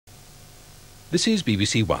This is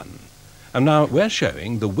BBC One. And now we're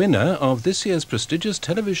showing the winner of this year's prestigious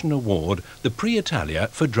television award, the Prix Italia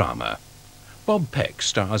for drama. Bob Peck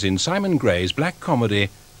stars in Simon Gray's black comedy,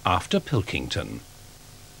 After Pilkington.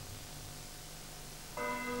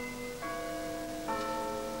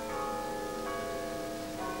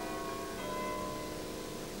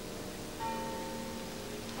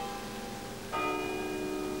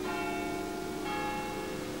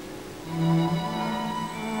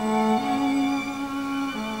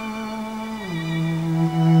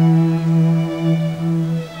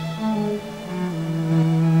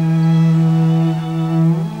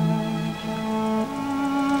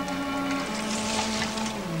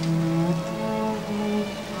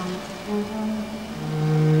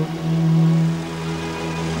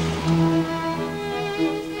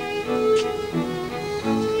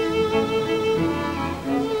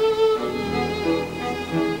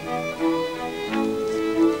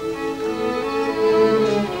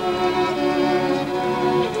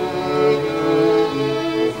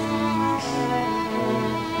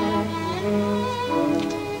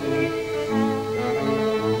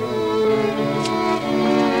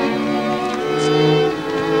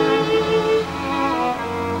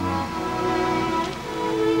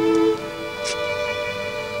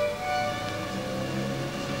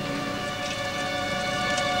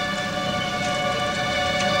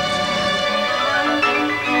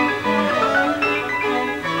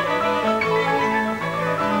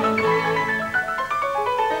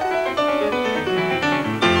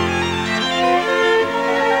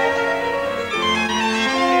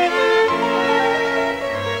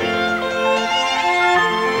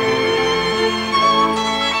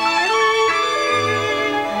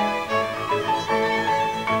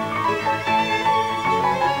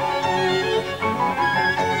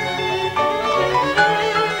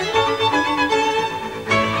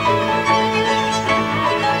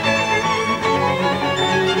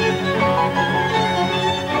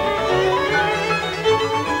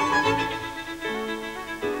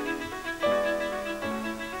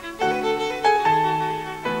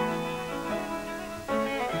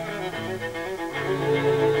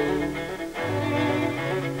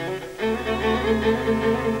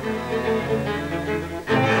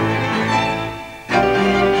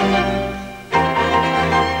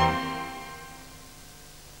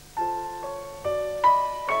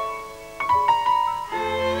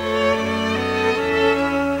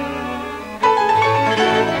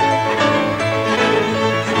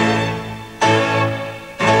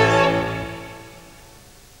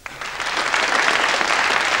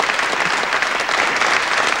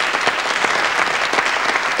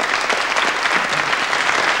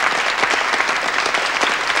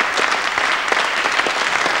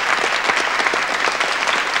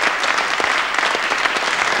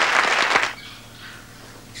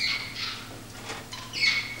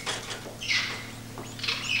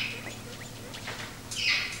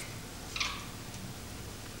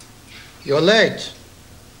 You're late.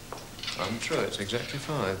 I'm true, it's exactly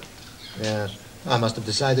 5. Yes. I must have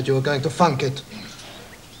decided you were going to funk it.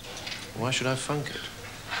 Why should I funk it?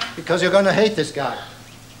 Because you're going to hate this guy.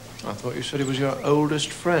 I thought you said he was your oldest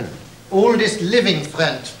friend. Oldest living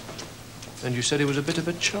friend. And you said he was a bit of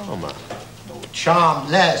a charmer. Oh,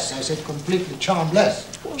 charmless. I said completely charmless.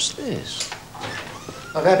 What's this?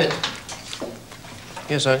 A rabbit.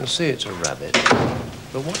 Yes, I can see it's a rabbit.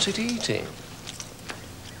 But what's it eating?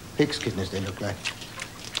 Pig's kidneys, they look like.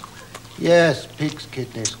 Yes, pig's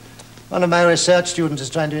kidneys. One of my research students is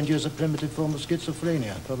trying to induce a primitive form of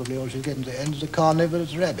schizophrenia. Probably all she'll get in the end is a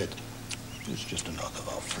carnivorous rabbit. It's just another of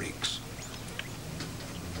our freaks.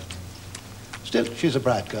 Still, she's a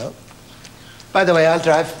bright girl. By the way, I'll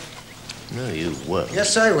drive. No, you won't.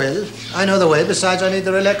 Yes, I will. I know the way. Besides, I need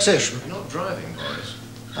the relaxation. You're not driving, Boris.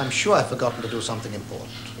 I'm sure I've forgotten to do something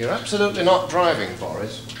important. You're absolutely not driving,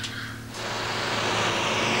 Boris.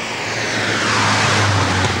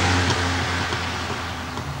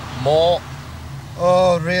 More.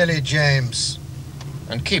 Oh, really, James?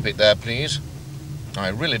 And keep it there, please. I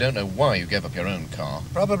really don't know why you gave up your own car.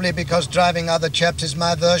 Probably because driving other chaps is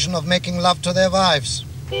my version of making love to their wives.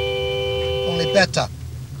 Only better,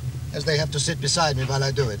 as they have to sit beside me while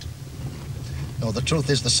I do it. No, the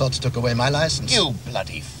truth is the sods took away my license. You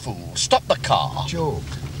bloody fool. Stop the car. Joke.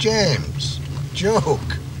 James.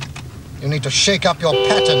 Joke. You need to shake up your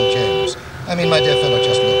pattern, James. I mean, my dear fellow,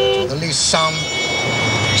 just look at you. The least sound...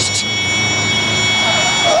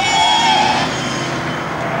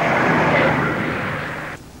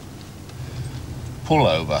 Pull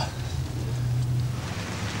over.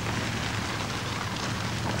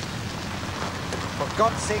 For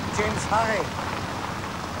God's sake, James, hurry.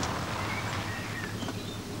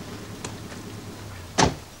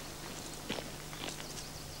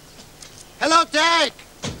 Hello, Dick!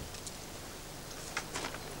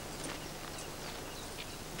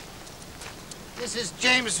 This is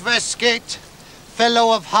James Westgate,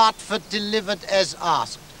 Fellow of Hartford, delivered as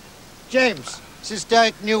asked. James, this is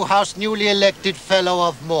Derek Newhouse, newly elected Fellow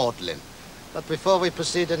of Magdalen. But before we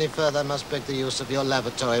proceed any further, I must beg the use of your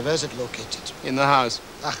lavatory. Where's it located? In the house.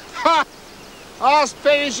 Ah. Ask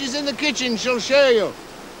Perry, she's in the kitchen. She'll show you.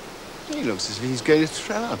 He looks as if he's going to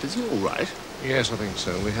throw up. Is he all right? Yes, I think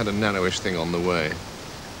so. We had a narrowish thing on the way.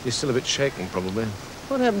 He's still a bit shaken, probably.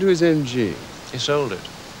 What happened to his MG? He sold it.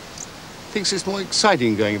 Thinks it's more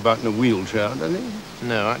exciting going about in a wheelchair, doesn't he?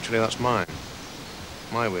 No, actually, that's mine.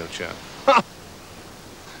 My wheelchair.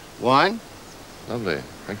 Wine? Lovely,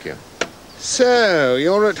 thank you. So,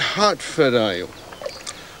 you're at Hartford, are you?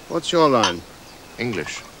 What's your line?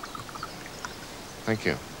 English. Thank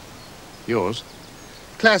you. Yours?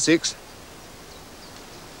 Classics.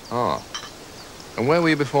 Ah. And where were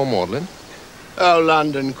you before Magdalen? Oh,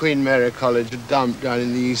 London, Queen Mary College, a dump down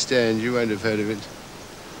in the East End. You won't have heard of it.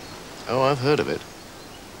 Oh, I've heard of it.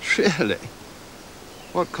 Really?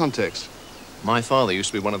 What context? My father used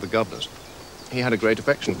to be one of the governors. He had a great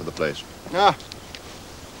affection for the place. Ah.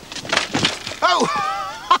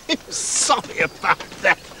 Oh, I'm sorry about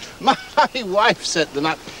that. My wife set them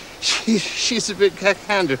up. She's a bit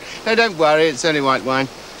cack-handed. No, don't worry, it's only white wine.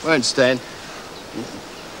 Won't stain.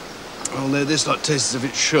 Although this lot tastes as if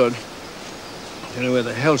it should. I don't know where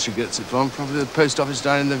the hell she gets it from. Probably the post office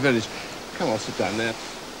down in the village. Come on, sit down there.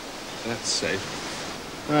 That's safe.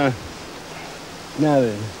 Now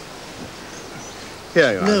then.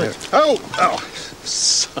 Here you are. No. Oh,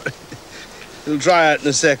 sorry. It'll dry out in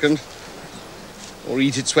a second. Or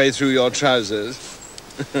eat its way through your trousers.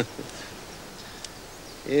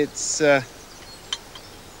 It's,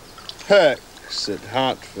 Perks at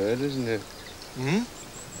Hartford, isn't it? Hmm?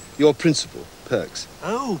 Your principal, Perks.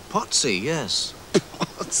 Oh, Pottsy, yes.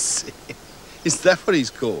 Pottsy? Is that what he's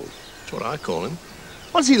called? That's what I call him.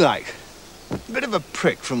 What's he like? A bit of a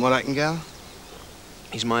prick, from what I can gather.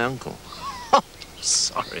 He's my uncle.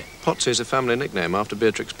 Sorry. Pottsy is a family nickname after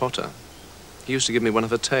Beatrix Potter. He used to give me one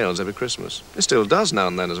of her tales every Christmas. He still does now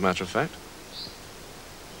and then, as a matter of fact.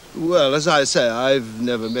 Well, as I say, I've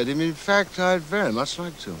never met him. In fact, I'd very much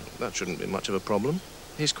like to. That shouldn't be much of a problem.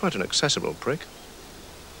 He's quite an accessible prick.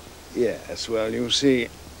 Yes, well, you see,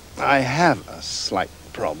 I have a slight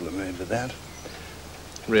problem over that.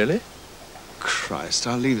 Really? Christ,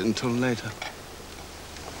 I'll leave it until later.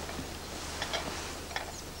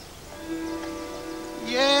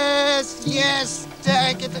 Yes,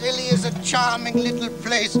 Derek, it really is a charming little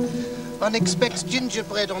place. One expects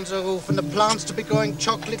gingerbread on the roof and the plants to be growing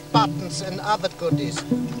chocolate buttons and other goodies.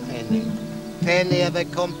 Penny ever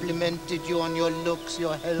complimented you on your looks,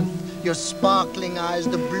 your health, your sparkling eyes,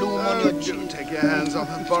 the bloom on your cheek? Don't take your hands off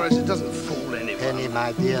her, Boris. It doesn't fool anyone. Penny,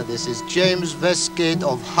 my dear, this is James Westgate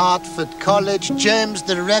of Hartford College. James,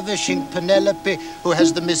 the ravishing Penelope, who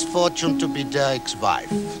has the misfortune to be Derek's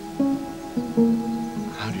wife.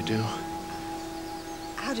 How do you do?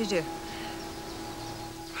 How do you do?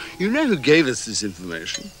 You know who gave us this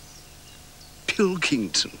information?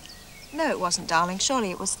 Pilkington. No, it wasn't, darling.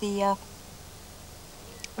 Surely it was the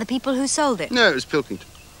people who sold it. No, it was Pilkington.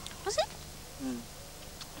 Was it?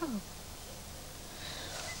 Oh.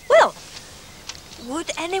 Well, would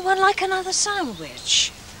anyone like another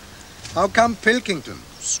sandwich? How come Pilkington?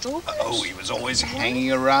 Strawberries? Oh, he was always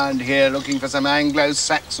hanging around here looking for some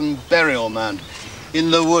Anglo-Saxon burial mound in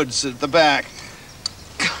the woods at the back.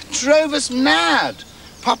 God, drove us mad.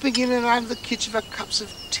 Popping in and out of the kitchen for cups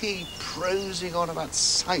of tea, prosing on about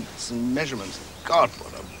sights and measurements. God,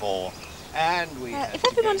 what a bore. And we had if to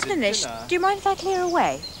everyone's go to finished, dinner. do you mind if I clear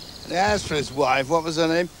away? And as for his wife, what was her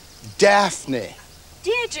name? Daphne.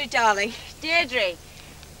 Deirdre, darling. Deirdre.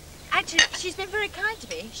 Actually, she's been very kind to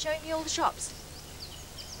me, showing me all the shops.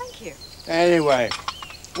 Thank you. Anyway,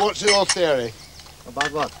 what's your theory?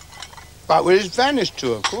 About what? About where he's vanished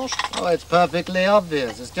to, of course. Oh, it's perfectly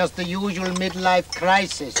obvious. It's just the usual midlife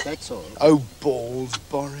crisis, that's all. Oh, balls,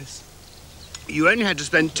 Boris. You only had to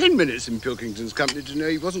spend 10 minutes in Pilkington's company to know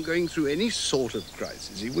he wasn't going through any sort of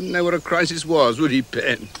crisis. He wouldn't know what a crisis was, would he,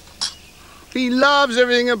 Ben? He loves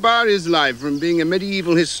everything about his life, from being a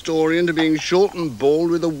medieval historian to being short and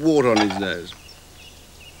bald with a wart on his nose.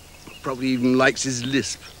 Probably even likes his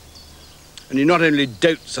lisp. And he not only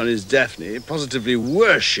dotes on his Daphne, he positively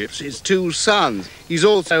worships his two sons. He's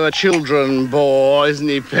also a children bore, isn't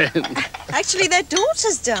he, Ben? Actually, they're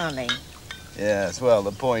daughters, darling. Yes, well,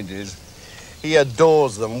 the point is, he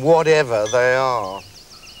adores them, whatever they are.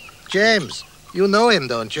 James, you know him,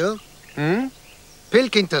 don't you? Hmm?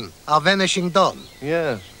 Pilkington, our vanishing Don.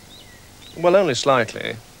 Yes. Well, only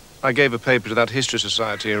slightly. I gave a paper to that history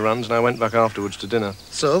society he runs, and I went back afterwards to dinner.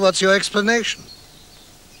 So, what's your explanation?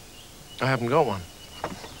 I haven't got one.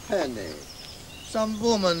 Penny, some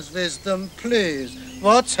woman's wisdom, please.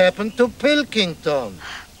 What's happened to Pilkington?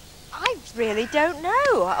 I really don't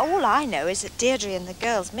know. All I know is that Deirdre and the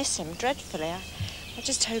girls miss him dreadfully. I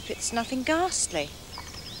just hope it's nothing ghastly.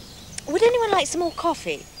 Would anyone like some more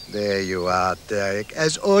coffee? There you are, Derek.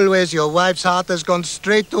 As always, your wife's heart has gone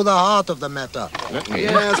straight to the heart of the matter.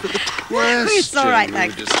 Yes, but the question It's all right, we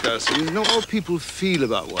thanks. were discussing is not what people feel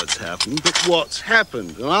about what's happened, but what's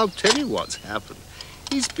happened. And I'll tell you what's happened.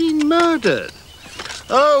 He's been murdered.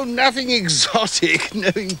 Oh, nothing exotic,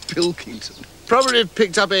 knowing Pilkington. Probably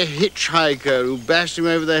picked up a hitchhiker who bashed him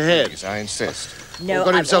over the head. Please, I insist. No, Or got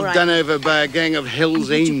I'm himself all right. done over by a gang of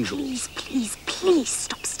Hell's Angels. Please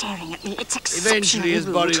stop staring at me. It's exceptionally Eventually his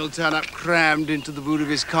rude. body will turn up crammed into the boot of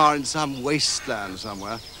his car in some wasteland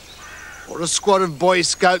somewhere. Or a squad of Boy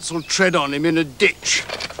Scouts will tread on him in a ditch.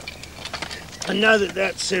 And now that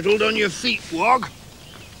that's settled, on your feet, Wog.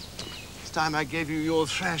 It's time I gave you your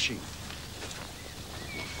thrashing.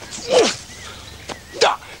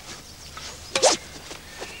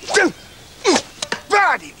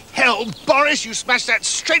 Bloody hell, Boris, you smashed that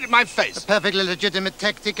straight at my face. A perfectly legitimate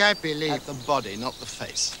tactic, I believe. At the body, not the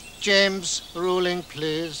face. James, ruling,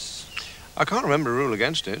 please. I can't remember a rule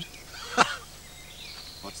against it.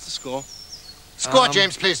 What's the score? Score,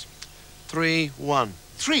 James, please. 3-1.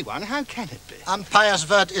 3-1? How can it be? Umpire's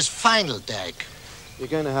word is final, Derek. You're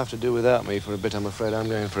going to have to do without me for a bit, I'm afraid. I'm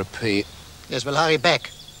going for a pee. Yes, well, hurry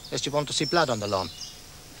back, lest you want to see blood on the lawn.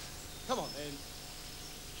 Come on, then.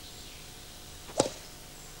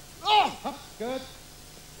 Oh! Good.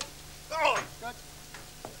 Oh! Good.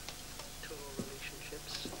 Total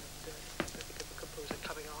relationships. I think of a composer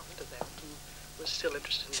coming after them who was still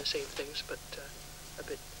interested in the same things, but a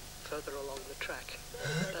bit further along the track.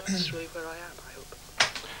 That's really where I am, I hope.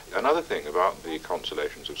 Another thing about the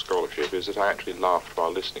consolations of scholarship is that I actually laughed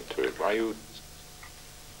while listening to it. Were you...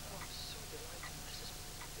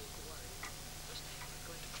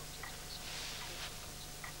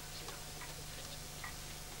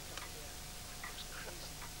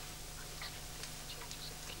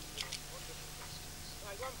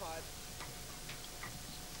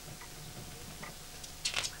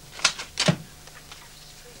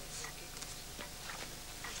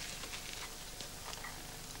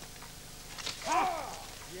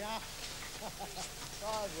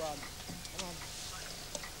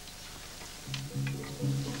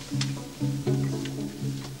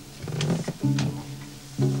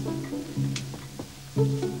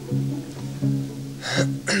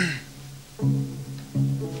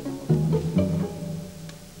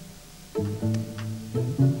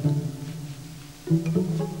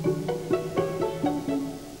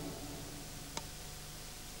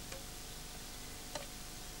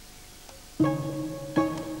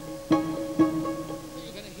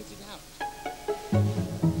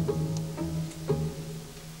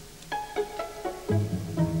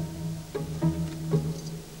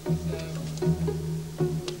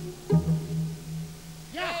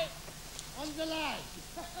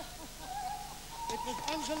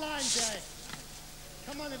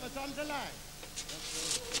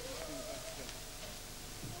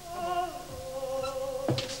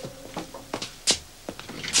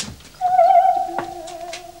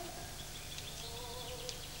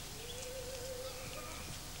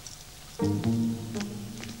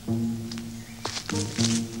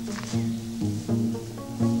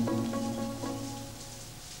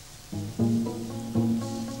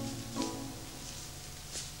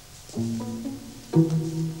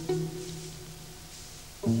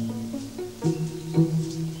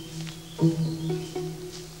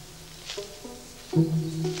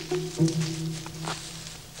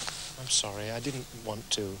 I didn't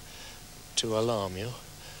want to alarm you.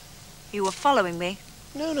 You were following me.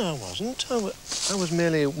 No, I wasn't. I was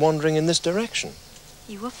merely wandering in this direction.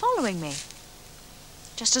 You were following me.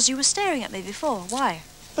 Just as you were staring at me before. Why?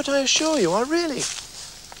 But I assure you, I really...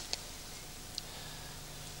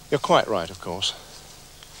 You're quite right, of course.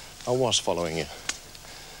 I was following you.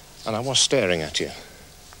 And I was staring at you.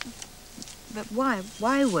 But why?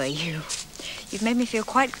 Why were you? You've made me feel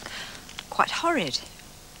quite horrid.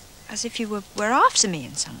 As if you were after me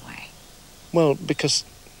in some way. Well, because...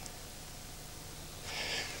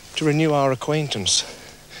 to renew our acquaintance.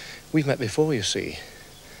 We've met before, you see.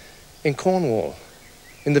 In Cornwall.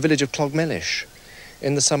 In the village of Clogmellish.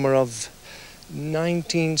 In the summer of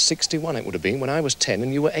 1961, it would have been, when I was 10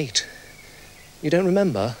 and you were 8. You don't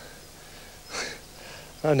remember?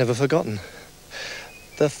 I've never forgotten.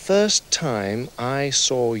 The first time I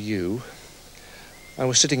saw you, I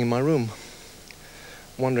was sitting in my room,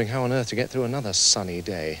 wondering how on earth to get through another sunny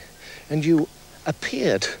day, and you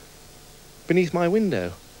appeared beneath my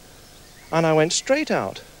window, and I went straight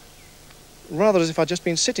out, rather as if I'd just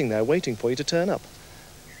been sitting there waiting for you to turn up.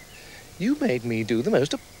 You made me do the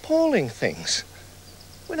most appalling things.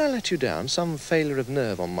 When I let you down, some failure of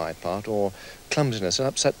nerve on my part, or clumsiness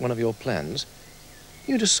upset one of your plans,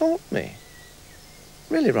 you'd assault me.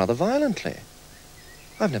 Really rather violently.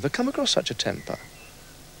 I've never come across such a temper.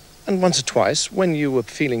 And once or twice, when you were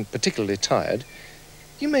feeling particularly tired,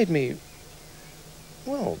 you made me,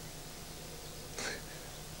 well,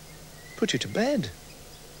 put you to bed,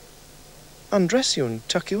 undress you and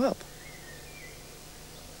tuck you up.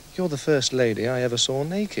 You're the first lady I ever saw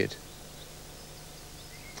naked.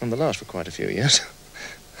 And the last for quite a few years.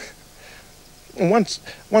 And once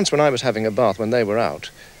when I was having a bath when they were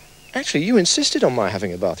out, actually, you insisted on my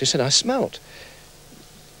having a bath. You said I smelt.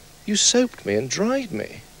 You soaped me and dried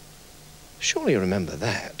me. Surely you remember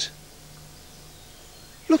that.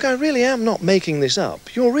 Look, I really am not making this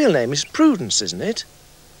up. Your real name is Prudence, isn't it?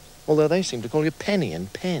 Although they seem to call you Penny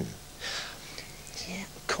and Pen. Yeah,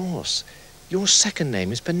 of course. Your second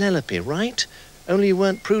name is Penelope, right? Only you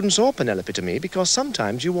weren't Prudence or Penelope to me because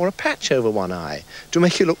sometimes you wore a patch over one eye to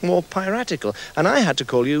make you look more piratical. And I had to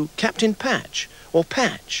call you Captain Patch or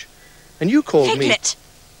Patch. And you called me... Piglet!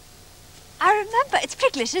 I remember. It's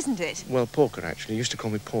Piglet, isn't it? Well, Porker, actually. You used to call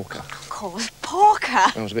me Porker. Of course,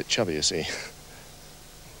 Porker. I was a bit chubby, you see.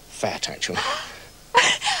 Fat, actually. But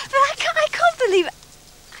I can't believe it.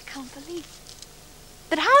 I can't believe it.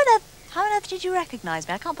 But how on earth did you recognise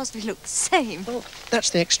me? I can't possibly look the same. Well, that's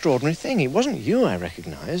the extraordinary thing. It wasn't you I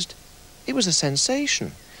recognised. It was a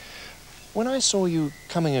sensation. When I saw you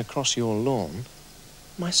coming across your lawn,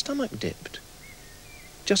 my stomach dipped.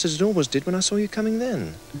 Just as it always did when I saw you coming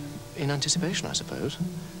then. In anticipation, I suppose.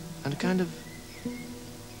 And a kind of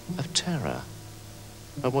terror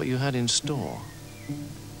of what you had in store.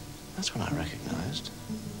 That's when I recognised.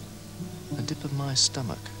 The dip of my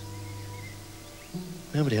stomach.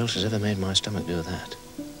 Nobody else has ever made my stomach do that.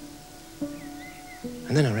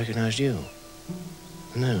 And then I recognised you.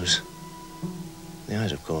 The nose. The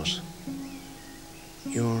eyes, of course.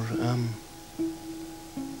 Your,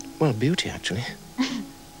 well, beauty, actually.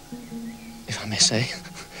 If I may say.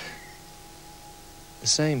 The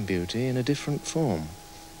same beauty in a different form.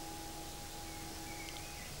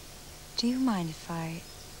 Do you mind if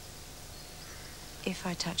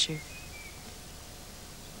I touch you?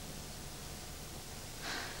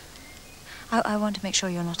 I want to make sure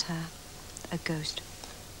you're not a ghost.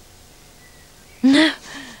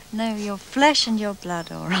 No, you're flesh and your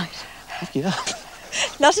blood, all right. Yeah.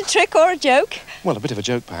 Not a trick or a joke? Well, a bit of a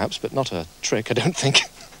joke, perhaps, but not a trick, I don't think.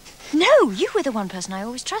 No, you were the one person I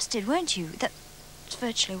always trusted, weren't you? That's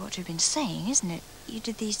virtually what you've been saying, isn't it? You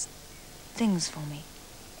did these things for me.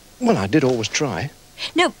 Well, I did always try.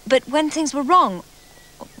 No, but when things were wrong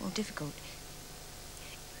or difficult.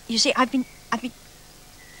 You see, I've been...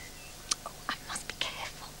 Oh, I must be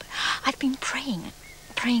careful, but I've been praying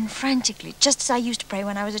frantically, just as I used to pray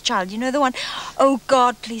when I was a child. You know the one, oh,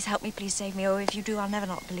 God, please help me, please save me. Oh, if you do, I'll never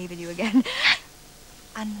not believe in you again.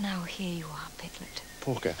 And now here you are, Piglet.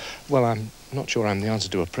 Porker, well, I'm not sure I'm the answer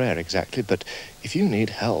to a prayer exactly, but if you need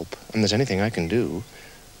help and there's anything I can do,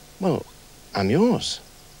 well, I'm yours.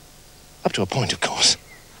 Up to a point, of course.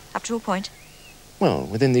 Up to a point? Well,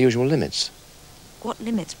 within the usual limits. What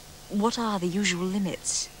limits? What are the usual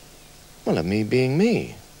limits? Well, of me being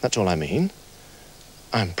me. That's all I mean.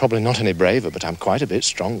 I'm probably not any braver, but I'm quite a bit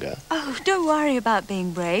stronger. Oh, don't worry about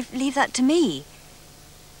being brave. Leave that to me.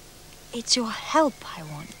 It's your help I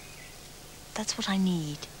want. That's what I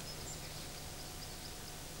need.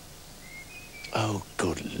 Oh,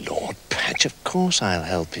 good Lord, Patch, of course I'll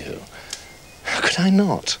help you. How could I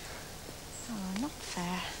not? Oh, not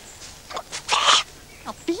fair. Not fair.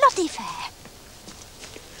 Not bloody fair.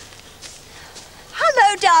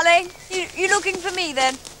 Hello, darling. You looking for me,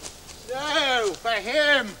 then? No, for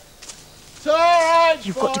him. It's all right,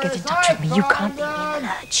 You've got to get in touch with me. You can't leave me in the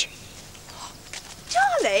lurch.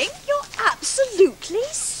 Darling, you're absolutely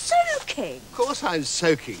soaking. Of course I'm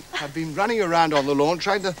soaking. I've been running around on the lawn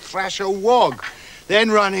trying to thrash a wog, then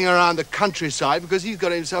running around the countryside because he's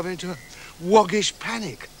got himself into a woggish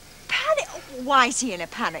panic. Panic? Why is he in a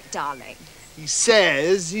panic, darling? He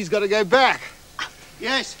says he's got to go back.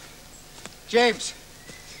 Yes. James.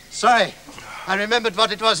 Sorry. I remembered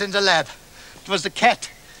what it was in the lab. It was the cat.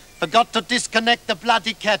 Forgot to disconnect the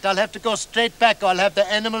bloody cat. I'll have to go straight back or I'll have the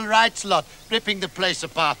animal rights lot ripping the place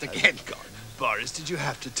apart again. Oh, God, Boris, did you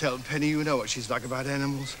have to tell Penny? You know what she's like about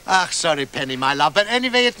animals. Ah, sorry, Penny, my love. But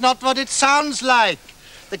anyway, it's not what it sounds like.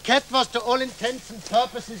 The cat was to all intents and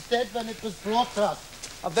purposes dead when it was brought to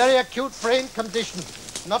us. A very acute brain condition,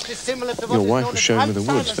 not dissimilar to what Your is wife known was as showing me the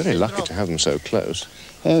woods. Alzheimer's Very lucky syndrome. to have them so close.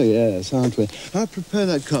 Oh, yes, aren't we? I prefer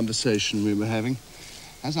that conversation we were having.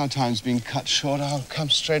 As our time's been cut short, I'll come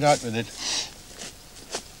straight out with it.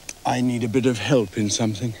 I need a bit of help in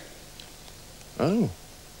something. Oh.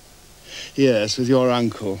 Yes, with your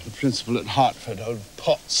uncle, the principal at Hertford, old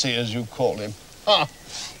Pottsy, as you call him. Ah.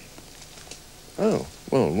 Oh,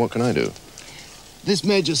 well, what can I do? This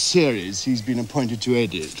major series he's been appointed to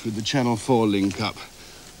edit with the Channel 4 link-up.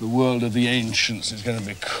 The World of the Ancients is going to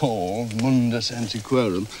be called Mundus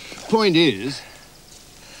Antiquorum. Point is,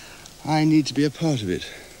 I need to be a part of it.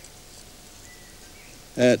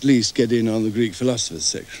 At least get in on the Greek philosophers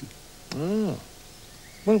section. Oh.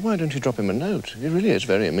 Well, why don't you drop him a note? He really is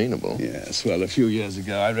very amenable. Yes, well, a few years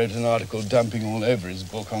ago I wrote an article dumping all over his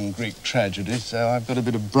book on Greek tragedy, so I've got a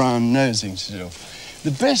bit of brown nosing to do.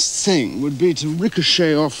 The best thing would be to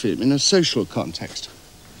ricochet off him in a social context.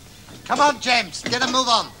 Come on, James, get a move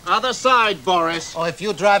on. Other side, Boris. Oh, if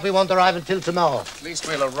you drive, we won't arrive until tomorrow. At least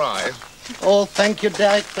we'll arrive. Oh, thank you,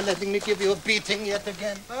 Derek, for letting me give you a beating yet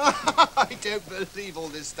again. I don't believe all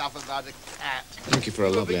this stuff about a cat. Thank you for a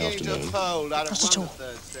lovely afternoon. Not at all.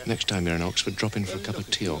 Next time you're in Oxford, drop in for a cup of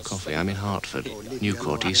tea or coffee. I'm in Hertford. New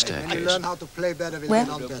Court, East I Staircase. learn how to play better with Where? it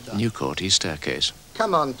on better. New Court, East Staircase.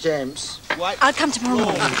 Come on, James. I'll come tomorrow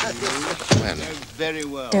morning. When? Very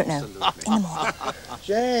well. Don't know. In the morning.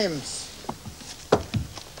 James.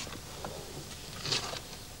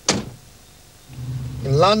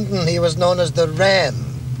 In London, he was known as the Ram.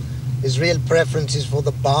 His real preference is for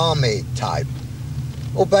the barmaid type.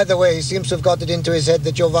 Oh, by the way, he seems to have got it into his head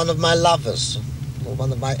that you're one of my lovers. Or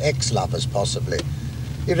one of my ex-lovers, possibly.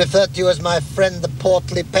 He referred to you as my friend, the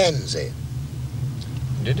portly pansy.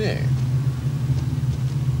 Did he?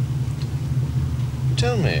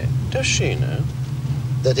 Tell me, does she know?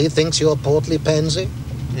 That he thinks you're a portly pansy?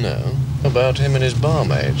 No. About him and his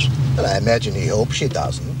barmaids. Well, I imagine he hopes she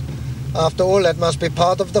doesn't. After all, that must be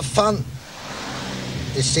part of the fun.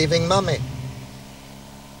 Deceiving Mummy.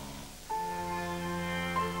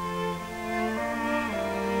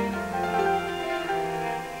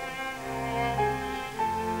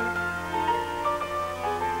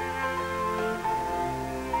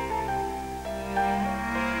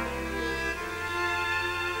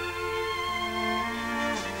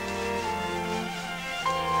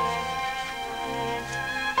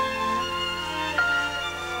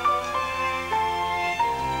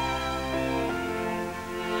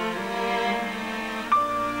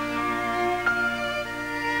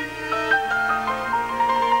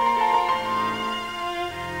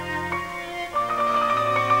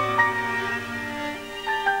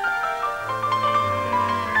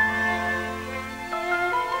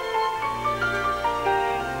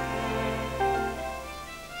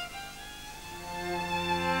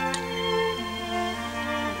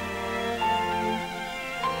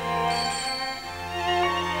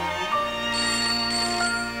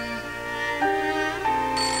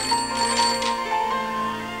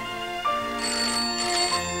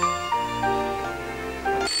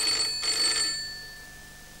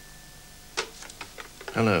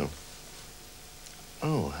 Hello.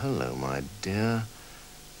 Oh, hello, my dear.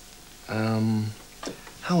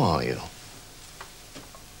 How are you?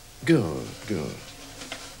 Good, good.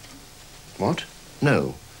 What?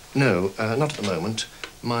 No, not at the moment.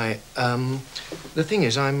 The thing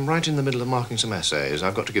is, I'm right in the middle of marking some essays.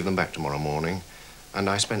 I've got to give them back tomorrow morning. And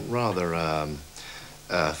I spent rather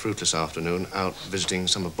a fruitless afternoon out visiting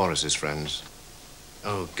some of Boris's friends.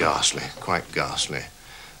 Oh, ghastly, quite ghastly.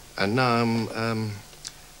 And now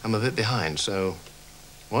I'm a bit behind, so...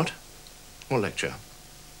 What? What lecture?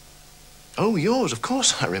 Oh, yours, of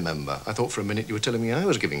course I remember. I thought for a minute you were telling me I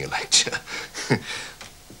was giving a lecture.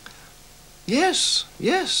 Yes,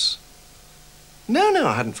 yes. No,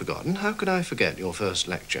 I hadn't forgotten. How could I forget your first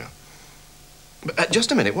lecture? But,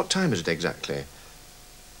 just a minute, what time is it exactly?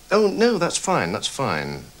 Oh, no, that's fine, that's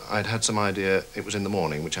fine. I'd had some idea it was in the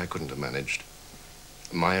morning, which I couldn't have managed.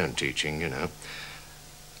 My own teaching, you know.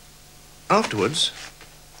 Afterwards...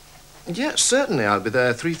 Yes, certainly, I'll be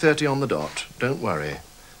there 3:30 on the dot. Don't worry.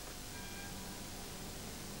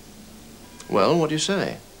 Well, what do you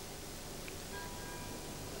say?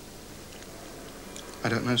 I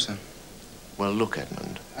don't know, sir. Well, look,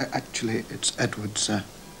 Edmund. Actually, it's Edward, sir.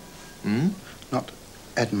 Hmm? Not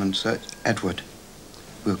Edmund, sir. It's Edward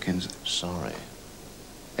Wilkins. Sorry.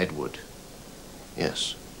 Edward.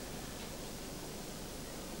 Yes.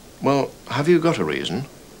 Well, have you got a reason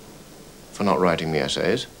for not writing the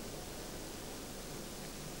essays?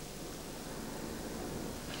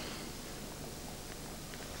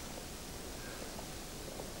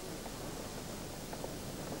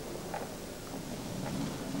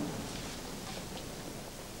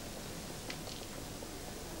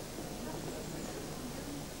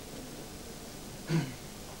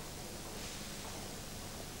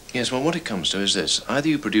 Yes, well, what it comes to is this. Either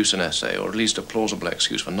you produce an essay, or at least a plausible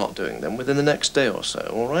excuse for not doing them, within the next day or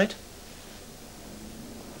so, all right?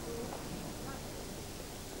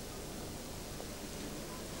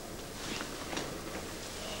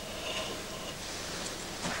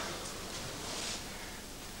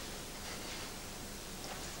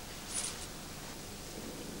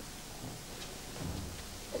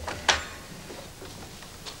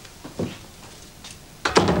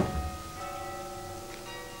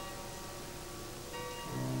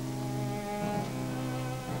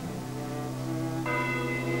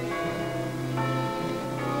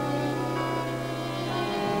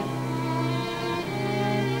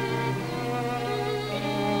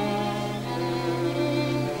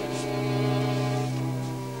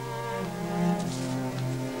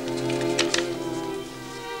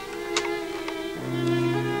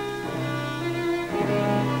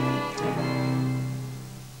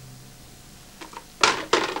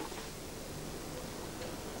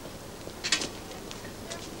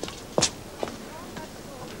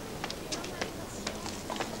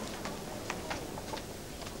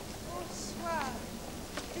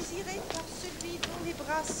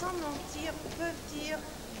 Sans mentir, peuvent dire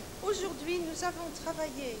aujourd'hui nous avons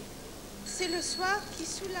travaillé. C'est le soir qui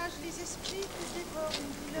soulage les esprits qui dévorent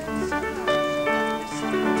une douleur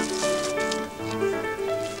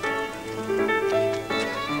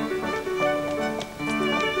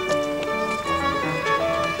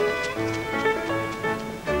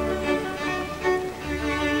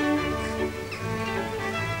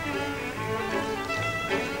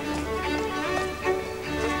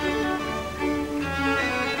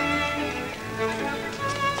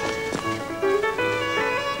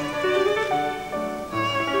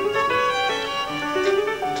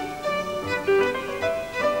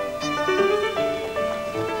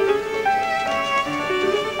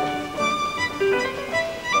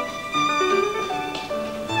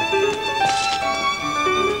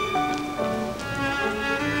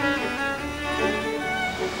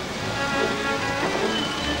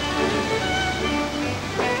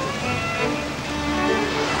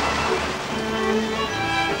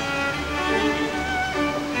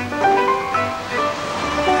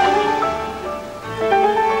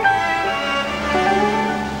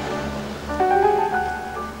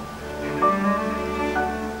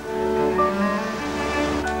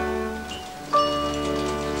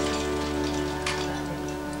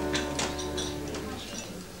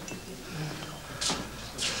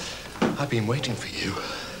I've been waiting for you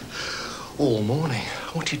all morning.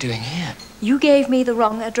 What are you doing here? You gave me the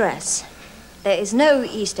wrong address. There is no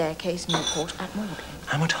East Staircase Newport at Magdalen.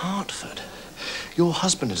 I'm at Hertford. Your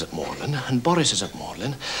husband is at Magdalen, and Boris is at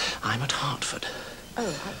Magdalen. I'm at Hertford.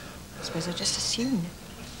 Oh, I suppose I just assumed.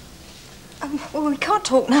 Well, we can't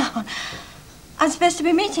talk now. I'm supposed to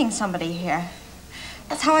be meeting somebody here.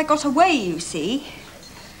 That's how I got away, you see.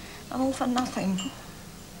 All for nothing.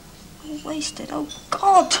 All wasted. Oh,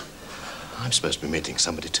 God! I'm supposed to be meeting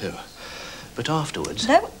somebody too. But afterwards...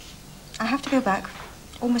 No, I have to go back.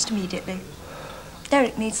 Almost immediately.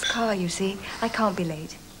 Derek needs the car, you see. I can't be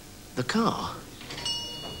late. The car?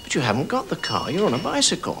 But you haven't got the car. You're on a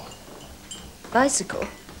bicycle. Bicycle?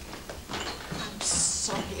 I'm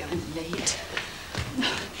sorry I'm late.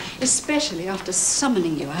 Especially after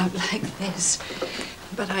summoning you out like this.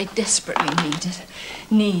 But I desperately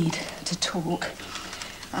need to talk.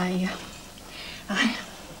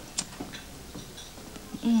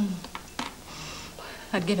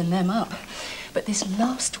 I'd given them up. But this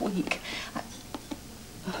last week...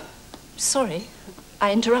 Sorry,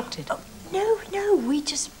 I interrupted. Oh, no, we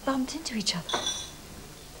just bumped into each other.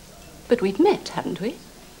 But we've met, haven't we?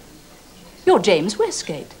 You're James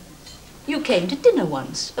Westgate. You came to dinner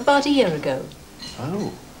once, about a year ago.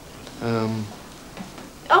 Oh,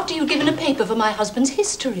 After you'd given a paper for my husband's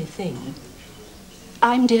history thing.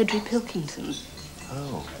 I'm Deirdre Pilkington.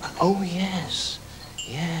 Oh, yes.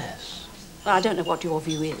 Well, I don't know what your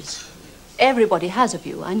view is. Everybody has a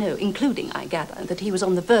view, I know, including, I gather, that he was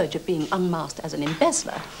on the verge of being unmasked as an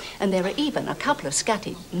embezzler. And there are even a couple of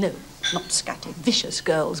vicious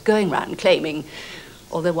girls going round claiming,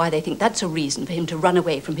 although why they think that's a reason for him to run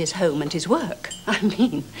away from his home and his work. I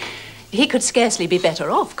mean, he could scarcely be better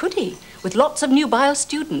off, could he? With lots of nubile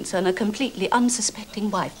students and a completely unsuspecting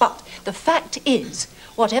wife. But the fact is,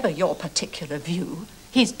 whatever your particular view,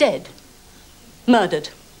 he's dead. Murdered.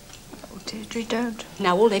 Oh, Deirdre, don't.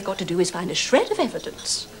 Now all they've got to do is find a shred of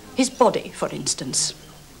evidence. His body, for instance.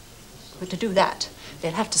 But to do that,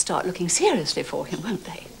 they'll have to start looking seriously for him, won't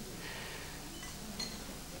they?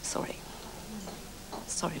 Sorry,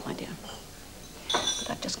 my dear. But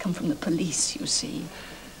I've just come from the police, you see.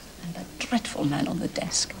 And that dreadful man on the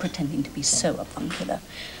desk, pretending to be so avuncular.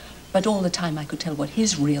 But all the time I could tell what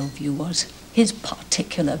his real view was, his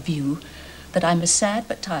particular view, that I'm a sad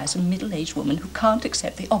but tiresome middle-aged woman who can't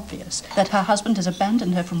accept the obvious, that her husband has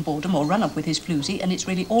abandoned her from boredom or run off with his floozy, and it's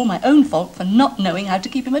really all my own fault for not knowing how to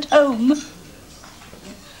keep him at home.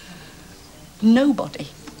 Nobody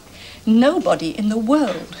in the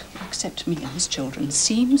world, except me and his children,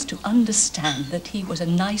 seems to understand that he was a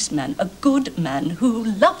nice man, a good man who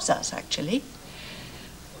loves us, actually,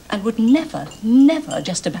 and would never, never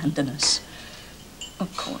just abandon us.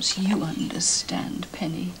 Of course, you understand,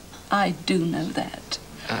 Penny. I do know that.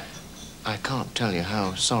 I can't tell you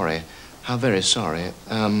how sorry, how very sorry.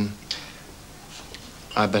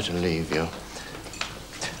 I better leave you.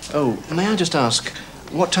 Oh, may I just ask,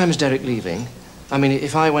 what time is Derek leaving? I mean,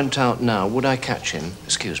 if I went out now, would I catch him?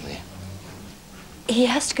 Excuse me. He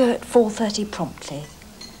has to go at 4:30 promptly.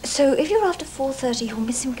 So if you're after 4:30, you'll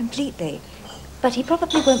miss him completely. But he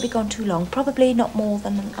probably won't be gone too long, probably not more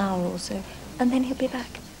than an hour or so. And then he'll be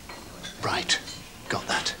back. Right. Got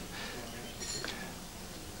that.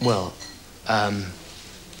 Well,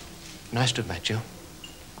 nice to have met you.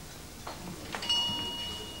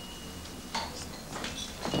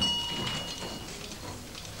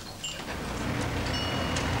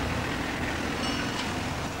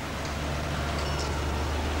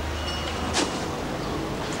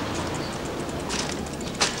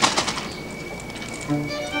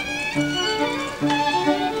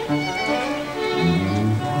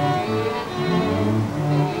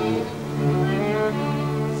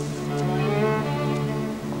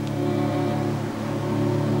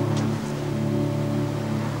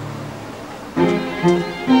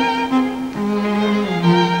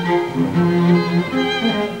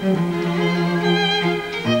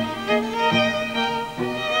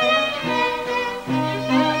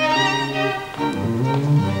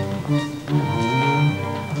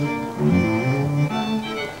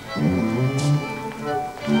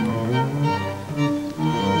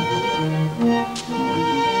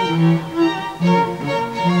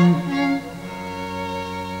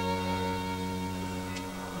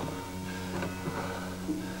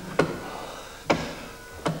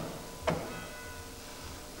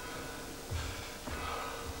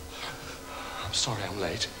 Sorry I'm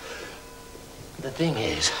late. The thing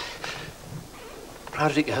is, how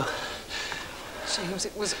did it go? James,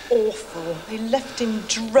 it was awful. They left in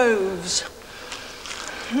droves.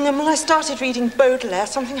 And then when I started reading Baudelaire,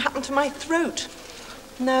 something happened to my throat.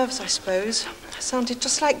 Nerves, I suppose. I sounded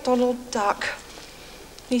just like Donald Duck.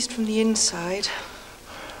 At least from the inside.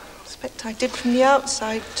 I expect I did from the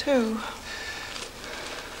outside, too.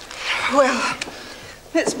 Well,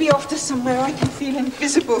 let's be off to somewhere I can feel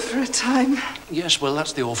invisible for a time. Yes, well,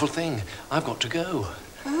 that's the awful thing. I've got to go.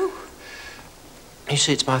 Oh? You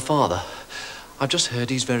see, it's my father. I've just heard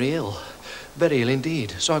he's very ill. Very ill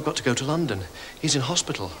indeed. So I've got to go to London. He's in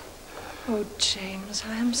hospital. Oh, James,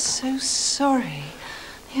 I am so sorry.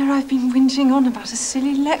 Here I've been whinging on about a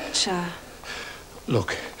silly lecture.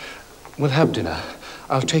 Look, we'll have dinner.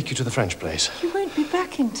 I'll take you to the French place. You won't be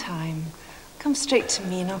back in time. Come straight to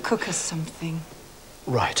me and I'll cook us something.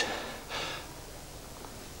 Right.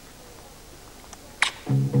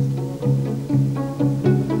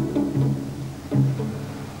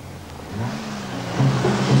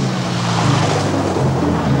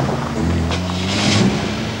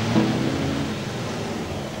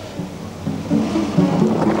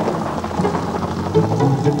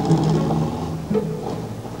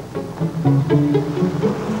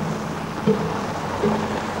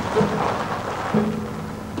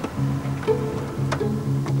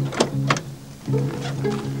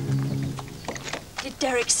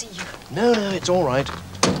 No, it's all right.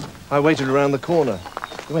 I waited around the corner.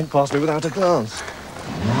 He went past me without a glance.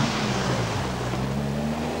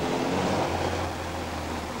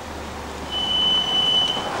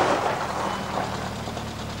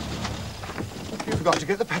 You forgot to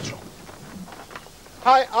get the petrol.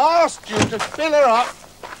 I asked you to fill her up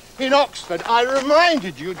in Oxford. I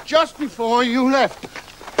reminded you just before you left.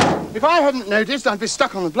 If I hadn't noticed, I'd be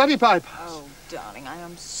stuck on the bloody bypass. Oh, darling, I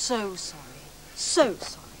am so sorry. So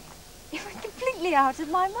sorry. You were completely out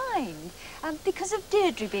of my mind. Because of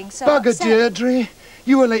Deirdre being so Bugger upset. Deirdre.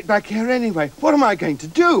 You were late back here anyway. What am I going to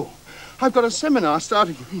do? I've got a seminar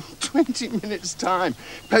starting in 20 minutes' time.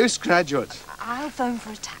 Postgraduate. I'll phone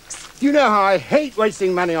for a taxi. You know how I hate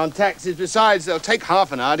wasting money on taxis. Besides, they'll take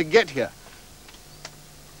half an hour to get here.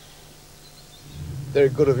 Very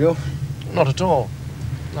good of you. Not at all.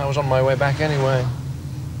 I was on my way back anyway.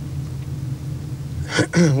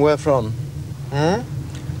 Where from?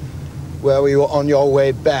 Where were you on your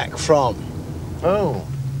way back from? Oh,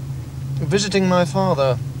 visiting my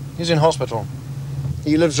father. He's in hospital.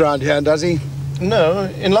 He lives around here, does he? No,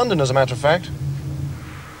 in London, as a matter of fact.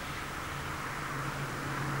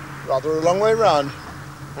 Rather a long way round.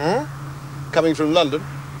 Hmm? Coming from London?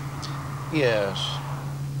 Yes.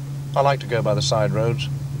 I like to go by the side roads.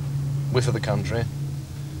 Whiff of the country.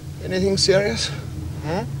 Anything serious?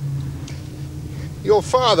 Hmm? Your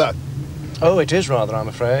father? Oh, it is rather, I'm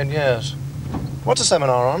afraid, yes. What's the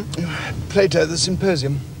seminar on? Plato, the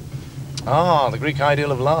Symposium. Ah, the Greek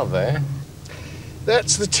ideal of love, eh?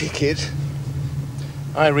 That's the ticket.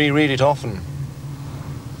 I reread it often.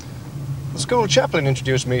 The school chaplain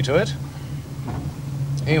introduced me to it.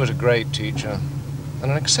 He was a great teacher,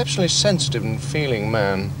 and an exceptionally sensitive and feeling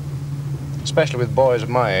man, especially with boys of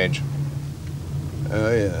my age.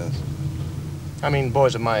 Oh, yes. I mean,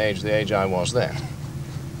 boys of my age, the age I was then.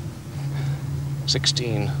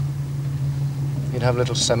 16. He'd have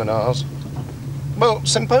little seminars. Well,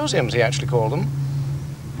 symposiums, he actually called them,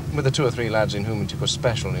 with the 2 or 3 lads in whom he took a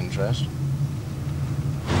special interest.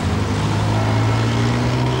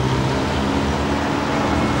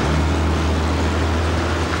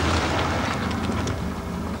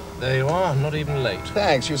 There you are, not even late.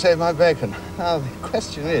 Thanks, you saved my bacon. Now, the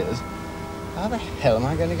question is, how the hell am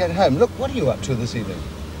I going to get home? Look, what are you up to this evening?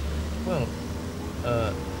 Well,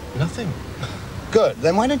 nothing. Good.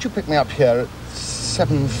 Then why don't you pick me up here at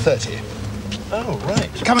 7:30? Oh,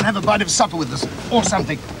 right. Come and have a bite of supper with us, or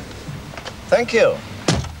something. Thank you.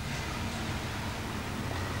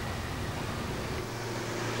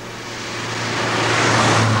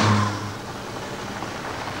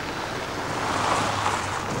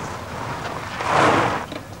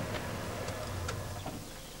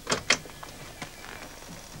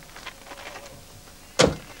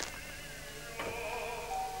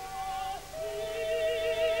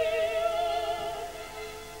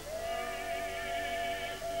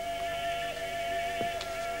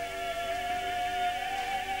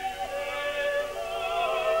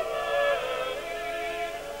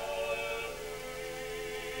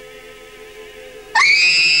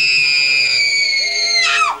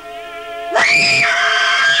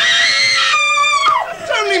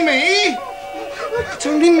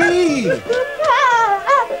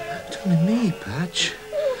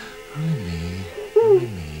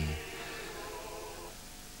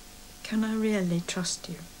 Trust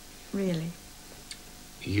you, really.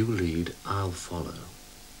 You lead, I'll follow.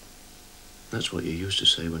 That's what you used to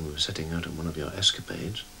say when we were setting out on one of your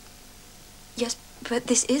escapades. Yes, but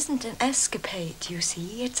this isn't an escapade, you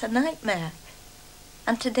see. It's a nightmare.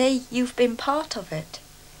 And today you've been part of it.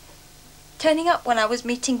 Turning up when I was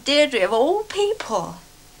meeting Deirdre, of all people.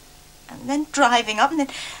 And then driving up, and then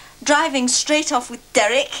driving straight off with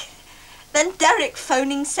Derek. Then Derek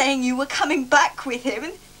phoning saying you were coming back with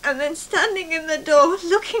him. And then standing in the door,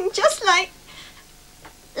 looking just like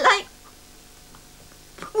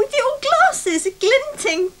with your glasses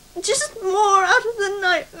glinting, just more out of the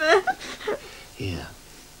nightmare. Here.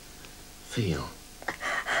 Feel.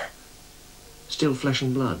 Still flesh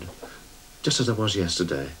and blood. Just as I was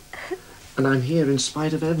yesterday. And I'm here in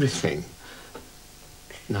spite of everything.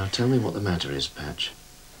 Now tell me what the matter is, Patch.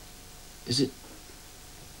 Is it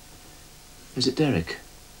Derek?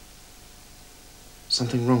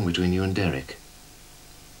 Something wrong between you and Derek?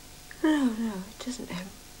 No, it isn't him.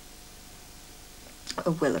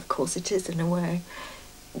 Oh, well, of course it is in a way,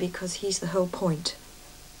 because he's the whole point.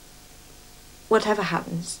 Whatever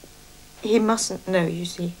happens, he mustn't know, you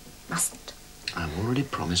see. Mustn't. I've already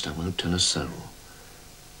promised I won't tell a soul.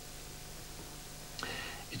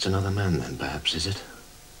 It's another man then, perhaps, is it?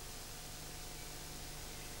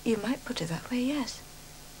 You might put it that way, yes.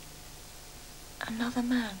 Another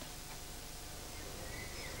man.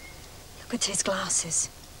 Look at his glasses.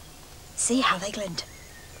 See how they glint.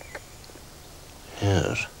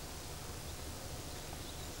 Yes.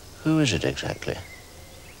 Who is it exactly?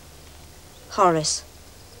 Horace.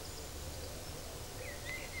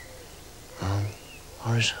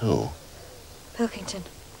 Horace who? Pilkington.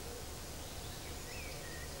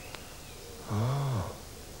 Oh.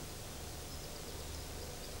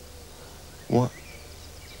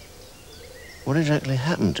 What exactly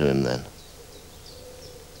happened to him then?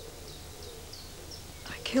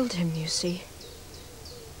 I killed him, you see.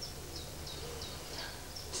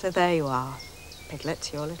 So there you are.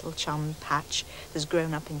 Piglets, your little chum, Patch, has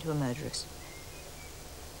grown up into a murderess.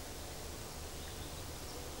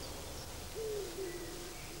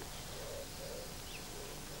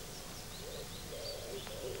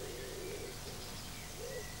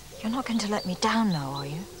 You're not going to let me down now, are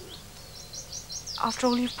you? After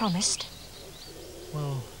all you've promised?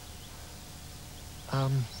 Well, How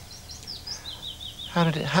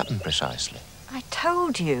did it happen precisely? I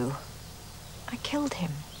told you. I killed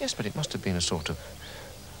him. Yes, but it must have been a sort of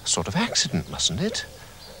accident, mustn't it?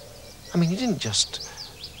 I mean, you didn't just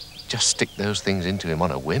stick those things into him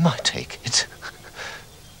on a whim, I take it.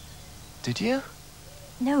 Did you?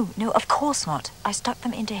 No, of course not. I stuck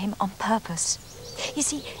them into him on purpose. You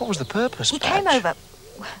see... What was the purpose, He Patch? came over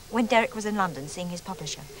when Derek was in London seeing his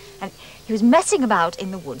publisher. And he was messing about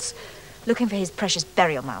in the woods, looking for his precious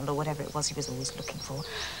burial mound or whatever it was he was always looking for.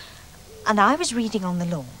 And I was reading on the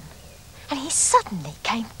lawn. And he suddenly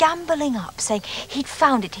came gambolling up, saying he'd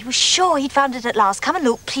found it. He was sure he'd found it at last. Come and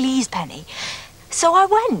look, please, Penny. So I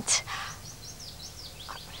went.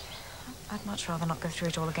 I'd much rather not go through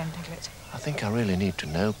it all again, Piglet. I think I really need to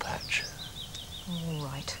know, Patch. All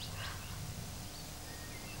right.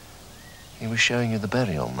 He was showing you the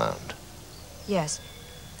burial mound. Yes.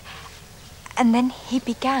 And then he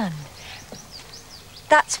began.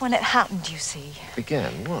 That's when it happened, you see.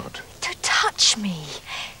 Began what? To touch me.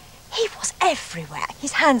 He was everywhere.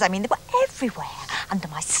 His hands, I mean, they were everywhere. Under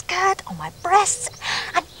my skirt, on my breasts.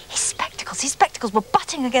 And his spectacles were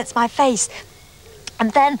butting against my face.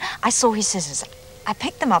 And then I saw his scissors. I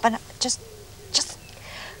picked them up and just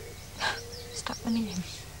stuck them in him.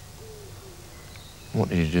 What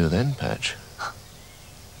did you do then, Patch?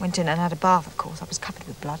 Went in and had a bath, of course. I was covered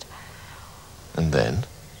with blood. And then?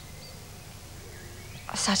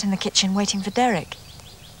 I sat in the kitchen waiting for Derek,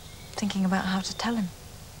 thinking about how to tell him.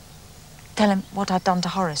 Tell him what I'd done to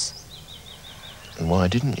Horace. And why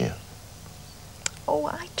didn't you? Oh,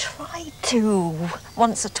 I tried to,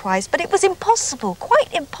 once or twice, but it was impossible,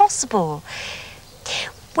 quite impossible.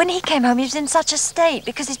 When he came home, he was in such a state,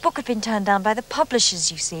 because his book had been turned down by the publishers,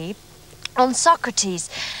 you see, on Socrates,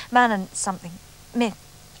 man and something,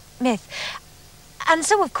 myth. And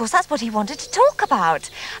so, of course, that's what he wanted to talk about.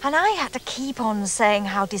 And I had to keep on saying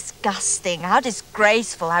how disgusting, how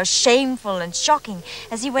disgraceful, how shameful and shocking,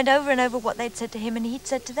 as he went over and over what they'd said to him and he'd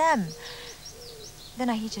said to them. Then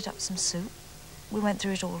I heated up some soup. We went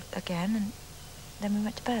through it all again, and then we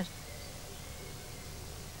went to bed.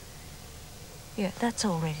 Yeah, that's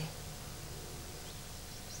all, really.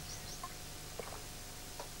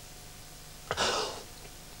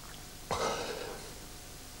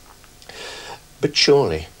 But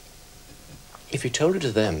surely, if you told it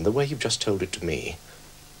to them the way you've just told it to me...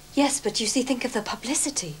 Yes, but you see, think of the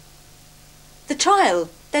publicity. The trial.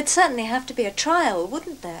 There'd certainly have to be a trial,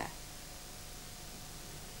 wouldn't there?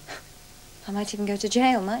 I might even go to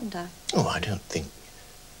jail, mightn't I? Oh, I don't think...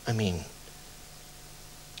 I mean...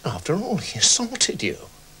 After all, he assaulted you.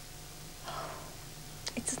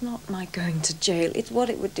 It's not my going to jail. It's what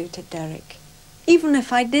it would do to Derek. Even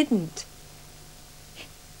if I didn't.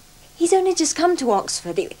 He's only just come to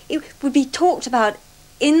Oxford. It would be talked about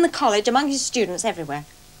in the college, among his students, everywhere.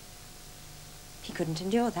 He couldn't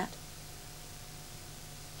endure that.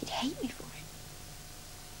 He'd hate me for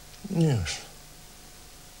it. Yes.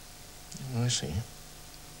 I see.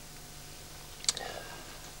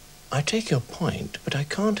 I take your point, but I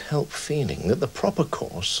can't help feeling that the proper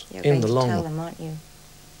course in the long... You're going to tell them, aren't you?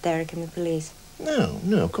 Derek and the police. No,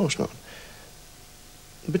 of course not.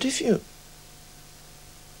 But if you...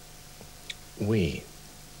 We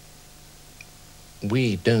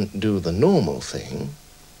don't do the normal thing,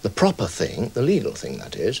 the proper thing, the legal thing,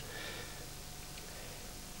 that is,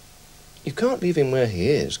 you can't leave him where he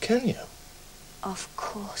is, can you? Of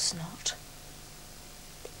course not.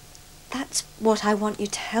 That's what I want you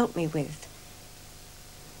to help me with.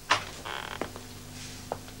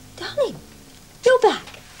 Darling, you're back.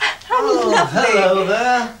 How lovely. Hello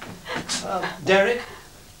there. Derek?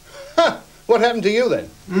 What happened to you then?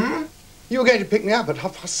 You were going to pick me up at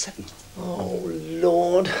 7:30. Oh,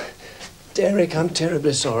 Lord. Derek, I'm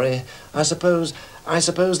terribly sorry. I suppose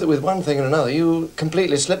that with one thing and another, you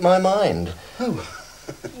completely slipped my mind. Oh.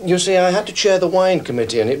 You see, I had to chair the wine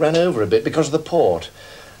committee and it ran over a bit because of the port.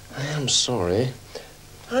 I am sorry.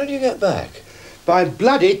 How did you get back? By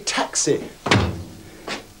bloody taxi.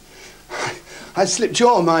 I slipped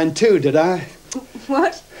your mind too, did I?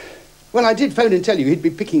 What? Well, I did phone and tell you he'd be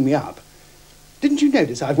picking me up. Didn't you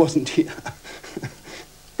notice I wasn't here?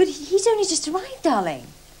 But he's only just arrived, darling.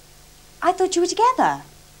 I thought you were together.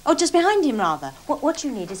 Or just behind him, rather. What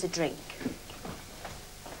you need is a drink.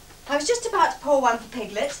 I was just about to pour one for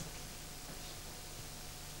Piglet.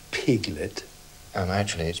 Piglet?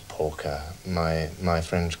 Actually, it's Porker. My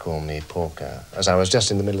friends call me Porker, as I was just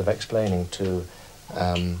in the middle of explaining to,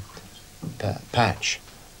 Patch.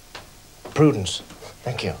 Prudence.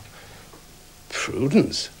 Thank you.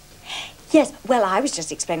 Prudence? Yes, well, I was just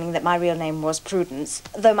explaining that my real name was Prudence,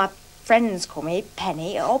 though my friends call me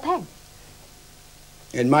Penny or Pen.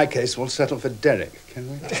 In my case, we'll settle for Derek, can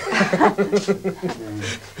we?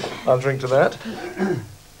 I'll drink to that.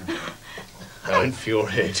 How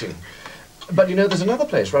infuriating. But you know, there's another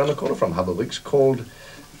place round the corner from Hubberwick's called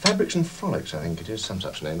Fabrics and Frolics, I think it is, some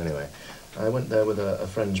such name anyway. I went there with a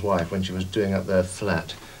friend's wife when she was doing up their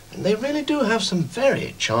flat. And they really do have some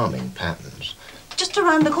very charming patterns. Just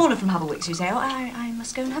around the corner from Hubberwick's, you say? Oh, I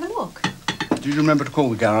must go and have a look. Do you remember to call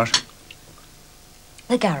the garage?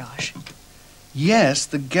 The garage? Yes,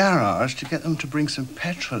 the garage, to get them to bring some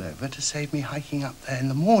petrol over to save me hiking up there in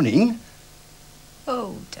the morning.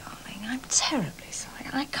 Oh, darling, I'm terribly sorry.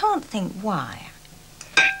 I can't think why.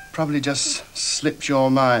 Probably just slipped your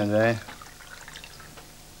mind, eh?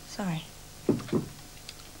 Sorry.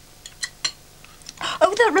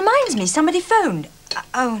 Oh, that reminds me, somebody phoned.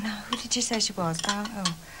 Oh, no, who did you say she was?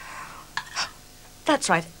 Oh. That's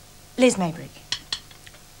right, Liz Maybrick.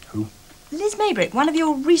 Who? Liz Maybrick, one of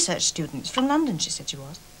your research students from London, she said she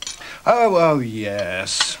was. Oh,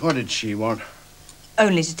 yes. What did she want?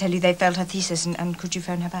 Only to tell you they failed her thesis and could you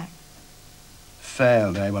phone her back?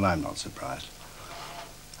 Failed, eh? Well, I'm not surprised.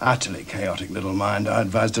 Utterly chaotic little mind. I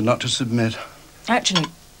advised her not to submit. Actually,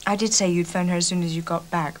 I did say you'd phone her as soon as you got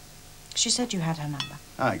back. She said you had her number.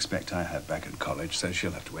 I expect I have back at college, so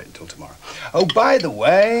she'll have to wait until tomorrow. Oh, by the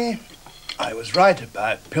way, I was right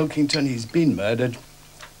about Pilkington. He's been murdered.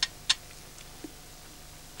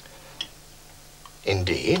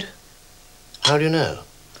 Indeed? How do you know?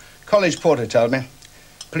 College porter told me.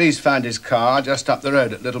 Police found his car just up the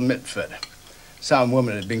road at Little Mitford. Some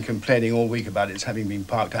woman had been complaining all week about its having been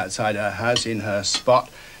parked outside her house in her spot,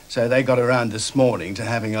 so they got around this morning to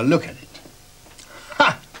having a look at it.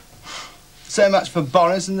 Ha! So much for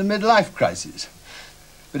Boris and the midlife crisis.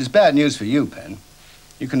 But it's bad news for you, Pen.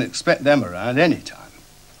 You can expect them around any time.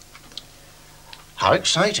 How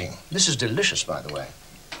exciting. This is delicious, by the way.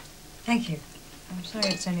 Thank you. I'm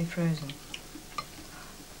sorry it's only frozen.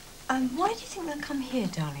 Why do you think they'll come here,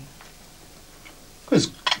 darling? Because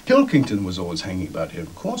Pilkington was always hanging about here,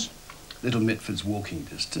 of course. Little Mitford's walking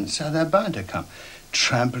distance, so they're bound to come.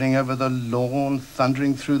 Trampling over the lawn,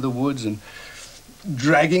 thundering through the woods, and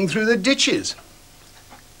dragging through the ditches.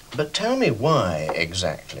 But tell me why,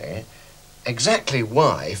 exactly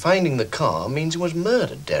why finding the car means he was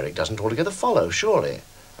murdered, Derek doesn't altogether follow, surely.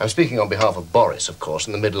 I'm speaking on behalf of Boris, of course,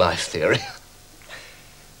 and the midlife theory.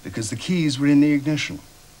 Because the keys were in the ignition.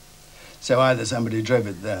 So either somebody drove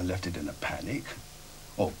it there and left it in a panic,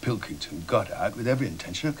 or Pilkington got out with every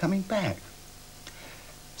intention of coming back.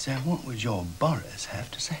 So what would your Boris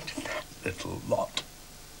have to say to that little lot?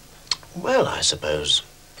 Well, I suppose...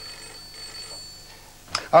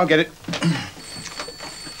 I'll get it.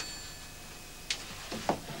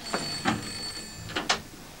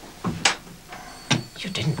 You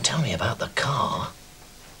didn't tell me about the car.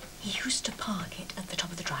 He used to park it at the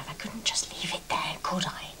top of the drive. I couldn't just leave it there, could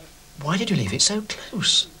I? Why did you leave it so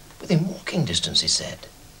close? Within walking distance, he said.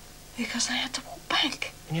 Because I had to walk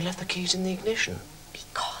back. And you left the keys in the ignition.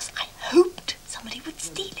 Because I hoped somebody would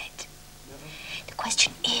steal it. The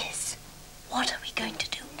question is, what are we going to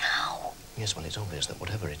do now? Yes, well, it's obvious that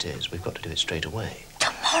whatever it is, we've got to do it straight away.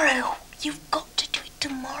 Tomorrow. You've got to do it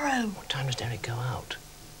tomorrow. What time does Derek go out?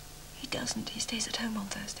 He doesn't. He stays at home on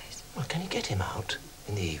Thursdays. Well, can you get him out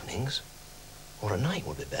in the evenings? Or at night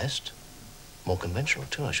would be best. More conventional,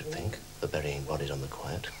 too, I should think, for burying bodies on the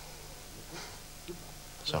quiet.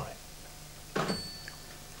 Sorry.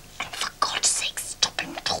 And for God's sake, stop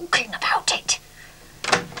him talking about it.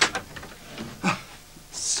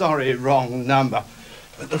 Sorry, wrong number.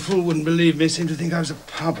 But the fool wouldn't believe me, seemed to think I was a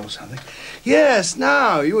pub or something. Yes,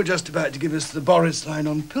 now, you were just about to give us the Boris line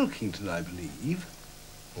on Pilkington, I believe.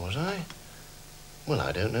 Was I? Well,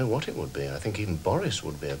 I don't know what it would be. I think even Boris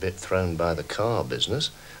would be a bit thrown by the car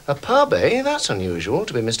business. A pub, eh? That's unusual,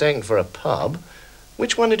 to be mistaken for a pub.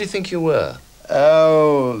 Which one did you think you were?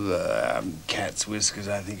 Oh, the Cat's Whiskers,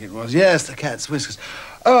 I think it was. Yes, the Cat's Whiskers.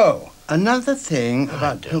 Oh, another thing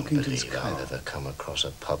about Pilkington's car. I've ever come across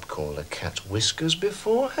a pub called a Cat's Whiskers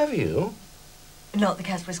before, have you? Not the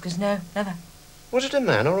Cat's Whiskers, no, never. Was it a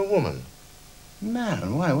man or a woman?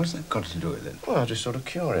 Man, why? What's that got to do with it? Well, I'm just sort of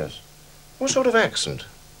curious. What sort of accent?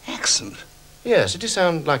 Accent? Yes, did he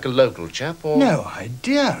sound like a local chap, or...? No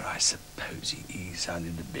idea. I suppose he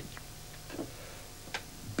sounded a bit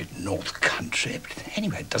North Country. But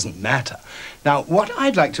anyway, it doesn't matter. Now, what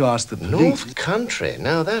I'd like to ask the police... North Country?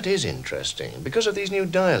 Now, that is interesting. Because of these new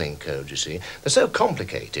dialling codes, you see, they're so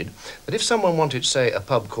complicated that if someone wanted, say, a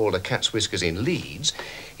pub called a Cat's Whiskers in Leeds,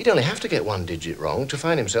 he'd only have to get one digit wrong to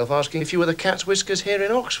find himself asking if you were the Cat's Whiskers here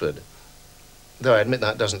in Oxford. Though I admit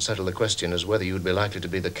that doesn't settle the question as whether you'd be likely to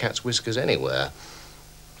be the Cat's Whiskers anywhere.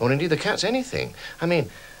 or indeed the cat's anything. I mean,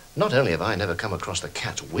 not only have I never come across the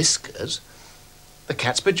cat's whiskers, the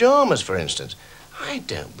cat's pyjamas, for instance. I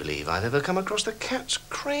don't believe I've ever come across the cat's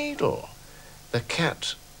cradle, the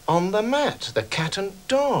cat on the mat, the cat and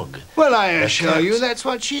dog. Well, I assure you that's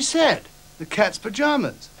what she said. The cat's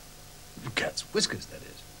pyjamas. The cat's whiskers, that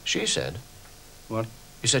is. She said? What?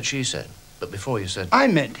 You said she said, but before you said... I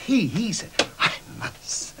meant he said.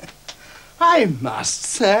 I must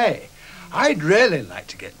say, I'd really like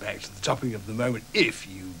to get back to the topic of the moment, if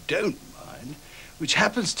you don't mind, which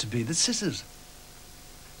happens to be the scissors.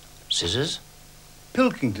 Scissors?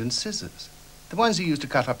 Pilkington scissors. The ones he used to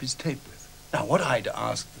cut up his tape with. Now, what I'd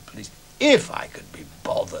ask the police, if I could be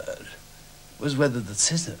bothered, was whether the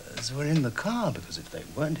scissors were in the car, because if they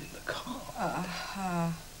weren't in the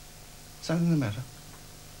car... Something the matter?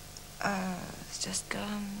 It's just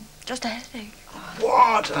a headache.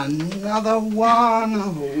 What? Another one?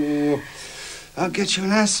 Oh, I'll get you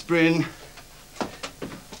an aspirin.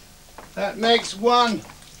 That makes one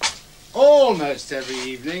almost every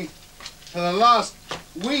evening for the last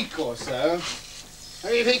week or so.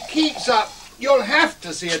 And if it keeps up, you'll have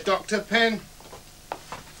to see a doctor, Pen.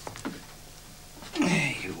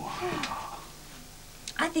 There you are.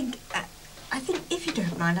 I think if you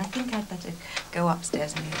don't mind, I think I'd better go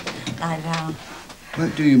upstairs and lie down.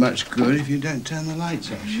 Won't do you much good if you don't turn the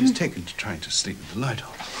lights off. She's taken to trying to sleep with the light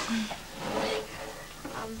on.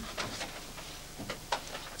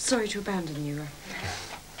 Sorry to abandon you.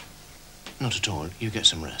 Not at all. You get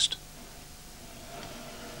some rest.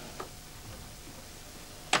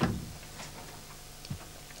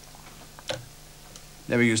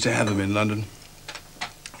 Never used to have them in London.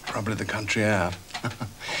 Probably the country air.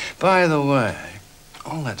 By the way,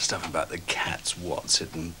 all that stuff about the cats,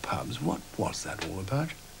 what's-it, and pubs, what was that all about?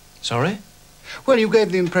 Sorry? Well, you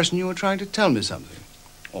gave the impression you were trying to tell me something.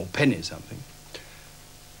 Or Penny something.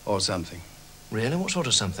 Or something. Really? What sort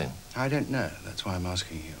of something? I don't know. That's why I'm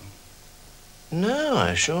asking you. No,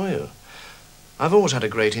 I assure you. I've always had a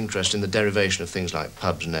great interest in the derivation of things like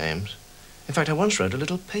pubs' names. In fact, I once wrote a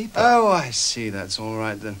little paper. Oh, I see. That's all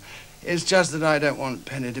right, then. It's just that I don't want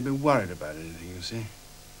Penny to be worried about anything, you see.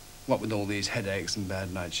 What with all these headaches and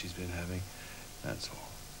bad nights she's been having. That's all.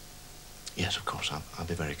 Yes, of course. I'll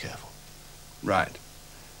be very careful. Right.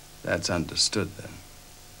 That's understood, then.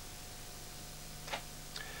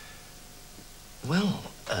 Well,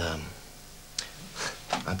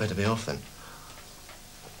 I'd better be off, then.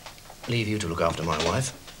 Leave you to look after my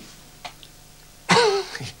wife.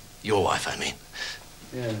 Your wife, I mean.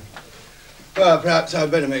 Yeah. Well, perhaps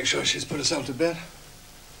I'd better make sure she's put herself to bed.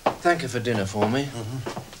 Thank you for dinner for me.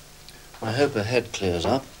 I hope her head clears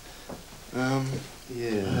up.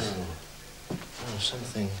 Yes. Oh,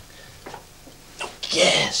 something... Oh,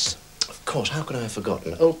 yes! Of course, how could I have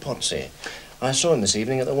forgotten? Old Pottsy. I saw him this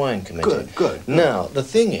evening at the wine committee. Good. Now, the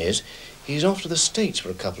thing is, he's off to the States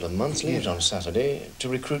for a couple of months, leaves on Saturday, to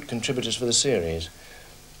recruit contributors for the series.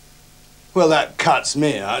 Well, that cuts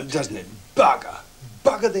me out, doesn't it?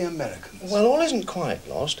 Bugger the Americans. Well, all isn't quite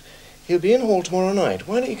lost. He'll be in hall tomorrow night.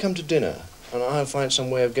 Why don't you come to dinner? And I'll find some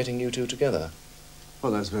way of getting you two together.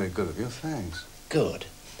 Well, that's very good of you. Thanks. Good.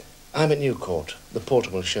 I'm at Newcourt. The porter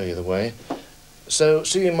will show you the way. So,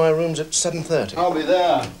 see you in my rooms at 7:30. I'll be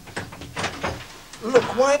there.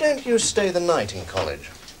 Look, why don't you stay the night in college?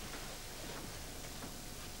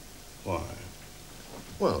 Why?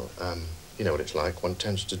 Well, you know what it's like. One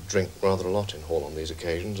tends to drink rather a lot in hall on these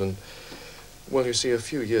occasions, and, well, you see, a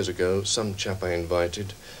few years ago, some chap I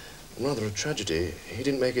invited, rather a tragedy. He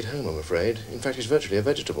didn't make it home, I'm afraid. In fact, he's virtually a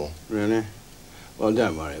vegetable. Really? Well,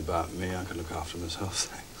 don't worry about me. I can look after myself,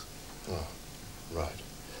 thanks. Oh, right.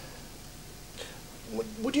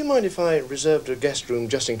 Would you mind if I reserved a guest room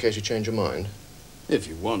just in case you change your mind? If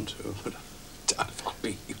you want to, but I doubt if I'll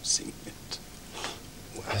be using it.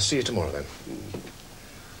 Well, I'll see you tomorrow, then.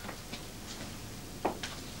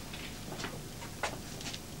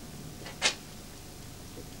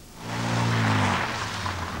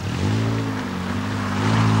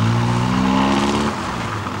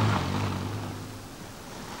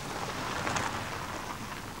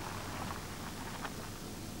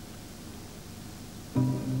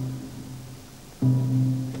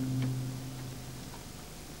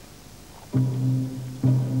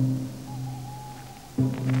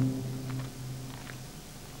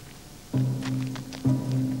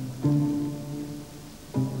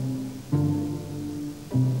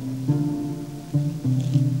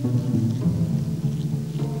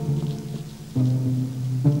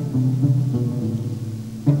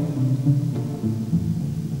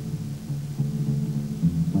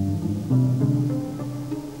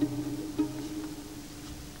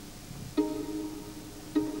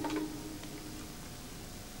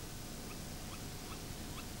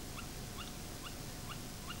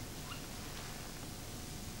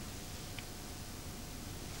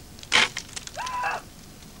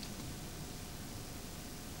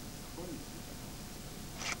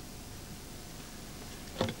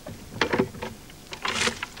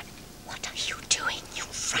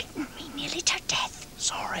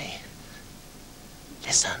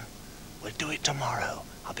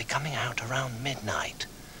 be coming out around midnight.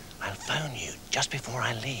 I'll phone you just before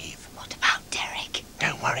I leave. What about Derek?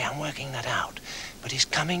 Don't worry, I'm working that out. But he's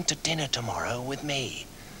coming to dinner tomorrow with me.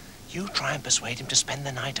 You try and persuade him to spend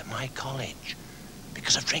the night at my college.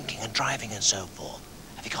 Because of drinking and driving and so forth.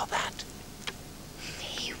 Have you got that?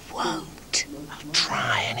 He won't. I'll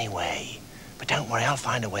try anyway. But don't worry, I'll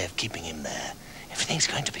find a way of keeping him there. Everything's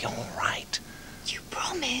going to be all right. You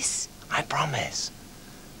promise? I promise.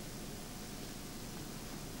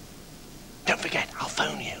 Don't forget, I'll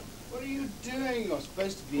phone you. What are you doing? You're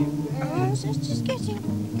supposed to be in bed. Oh, I was just getting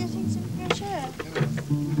some fresh air.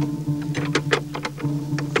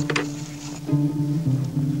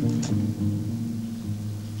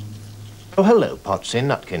 Oh, hello, Pottsy,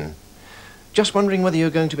 Nutkin. Just wondering whether you're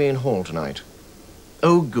going to be in hall tonight.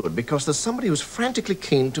 Oh, good, because there's somebody who's frantically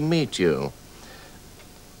keen to meet you.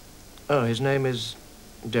 Oh, his name is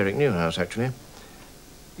Derek Newhouse, actually.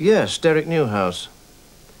 Yes, Derek Newhouse.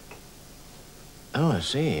 Oh, I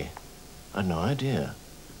see. I'd no idea.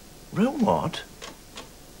 Wrote what?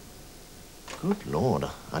 Good Lord,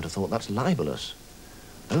 I'd have thought that's libelous.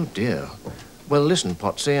 Oh, dear. Well, listen,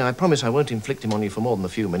 Pottsy, I promise I won't inflict him on you for more than a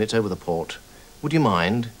few minutes over the port. Would you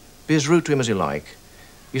mind? Be as rude to him as you like.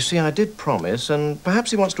 You see, I did promise, and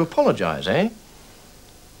perhaps he wants to apologise, eh?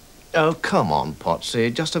 Oh, come on,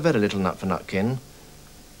 Pottsy. Just a very little nut for Nutkin.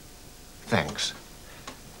 Thanks.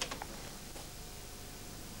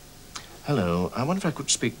 Hello. I wonder if I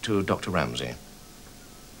could speak to Dr. Ramsay.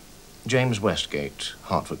 James Westgate,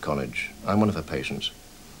 Hertford College. I'm one of her patients.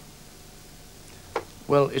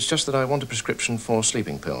 Well, it's just that I want a prescription for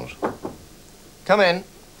sleeping pills. Come in.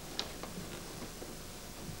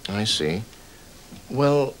 I see.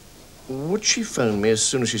 Well, would she phone me as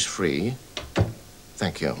soon as she's free?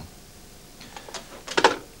 Thank you.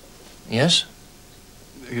 Yes?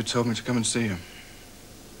 You told me to come and see you.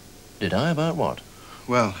 Did I? About what?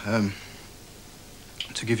 Well,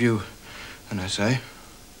 to give you an essay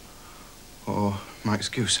or my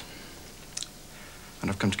excuse. And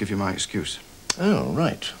I've come to give you my excuse. Oh,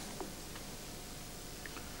 right.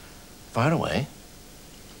 Fire away.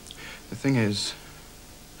 The thing is,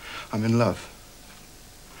 I'm in love.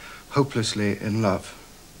 Hopelessly in love.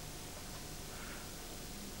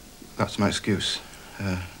 That's my excuse,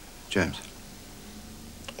 James.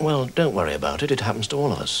 Well, don't worry about it. It happens to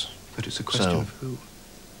all of us. But it's a question of who.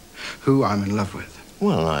 Who I'm in love with.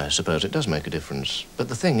 Well, I suppose it does make a difference. But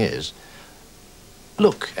the thing is...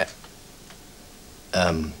 Look,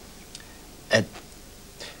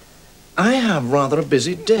 I have rather a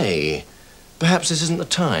busy day. Perhaps this isn't the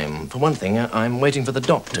time. For one thing, I'm waiting for the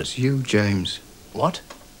doctor. It's you, James. What?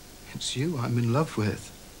 It's you I'm in love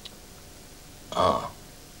with. Ah.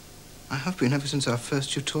 I have been ever since our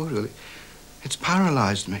first tutorial. It's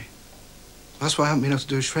paralysed me. That's why I haven't been able to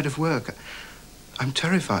do a shred of work. I'm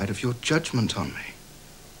terrified of your judgment on me.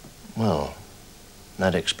 Well,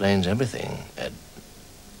 that explains everything, Ed.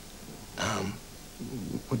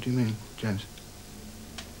 What do you mean, James?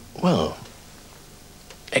 Well,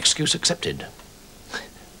 excuse accepted.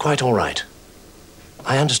 Quite all right.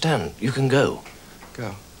 I understand. You can go.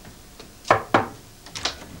 Go.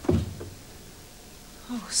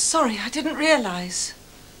 Oh, sorry, I didn't realise.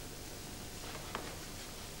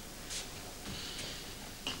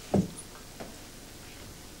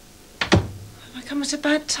 Have I come at a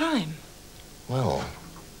bad time? Well...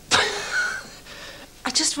 I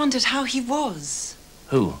just wondered how he was.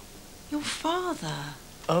 Who? Your father.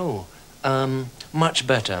 Oh, much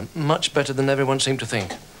better. Much better than everyone seemed to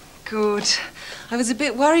think. Good. I was a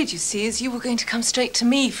bit worried, you see, as you were going to come straight to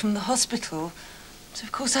me from the hospital. But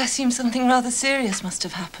of course I assumed something rather serious must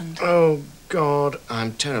have happened. Oh, God,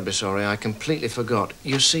 I'm terribly sorry. I completely forgot.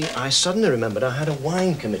 You see, I suddenly remembered I had a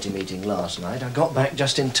wine committee meeting last night. I got back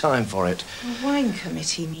just in time for it. A wine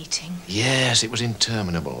committee meeting? Yes, it was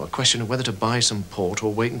interminable. A question of whether to buy some port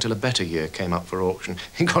or wait until a better year came up for auction.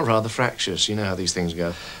 It got rather fractious. You know how these things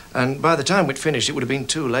go. And by the time we'd finished, it would have been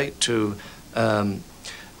too late to,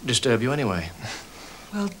 disturb you anyway.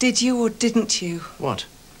 Well, did you or didn't you? What?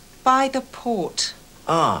 Buy the port.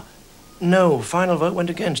 Ah, no, final vote went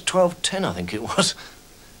against. 12-10, I think it was.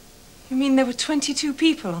 You mean there were 22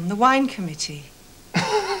 people on the wine committee?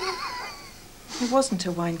 There wasn't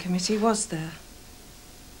a wine committee, was there?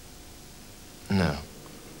 No.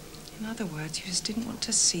 In other words, you just didn't want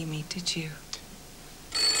to see me, did you?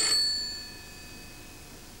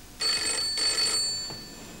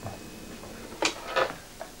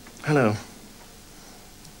 Hello.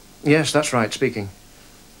 Yes, that's right, speaking.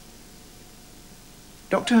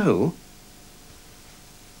 Doctor who?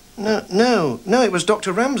 No, it was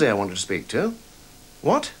Dr. Ramsay I wanted to speak to.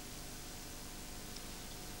 What?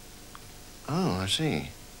 Oh, I see.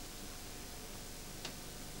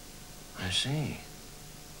 I see.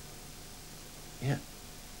 Yeah.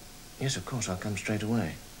 Yes, of course, I'll come straight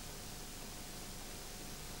away.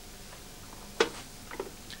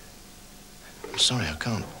 I'm sorry, I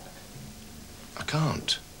can't. I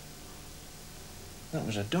can't. That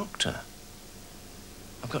was a doctor.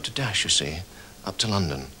 I've got to dash, you see, up to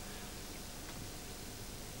London.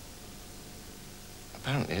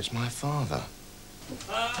 Apparently, it's my father.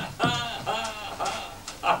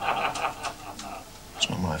 It's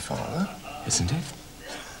not my father. Isn't it?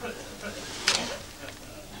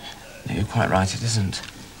 No, you're quite right, it isn't.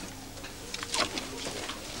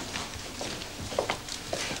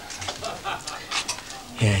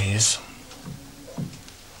 Here he is.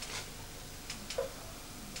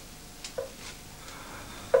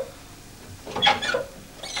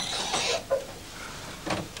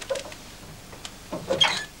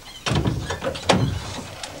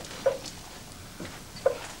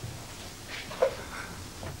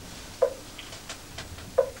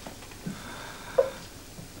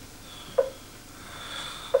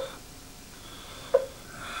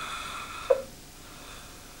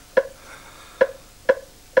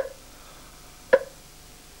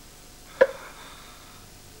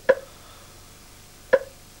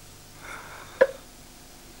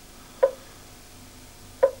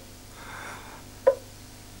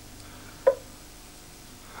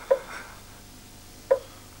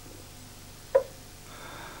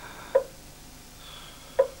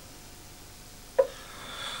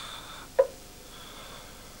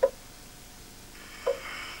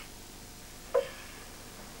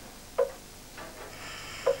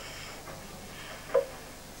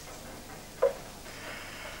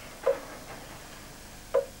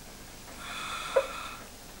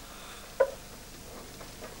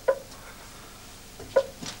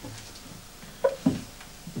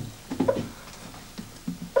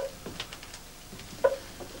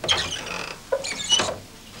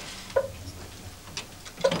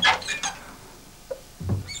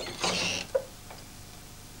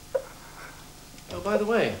 By the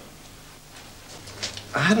way,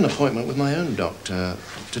 I had an appointment with my own doctor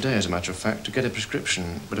today, as a matter of fact, to get a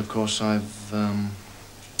prescription, but of course I've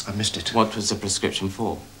missed it. What was the prescription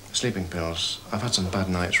for? Sleeping pills. I've had some bad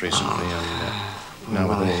nights recently, and now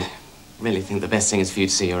with all... I really think the best thing is for you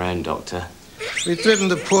to see your own doctor. We've driven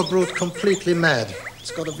the poor brute completely mad.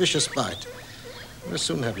 It's got a vicious bite. We'll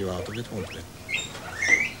soon have you out of it, won't we?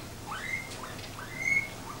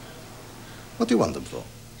 What do you want them for?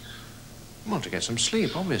 I want to get some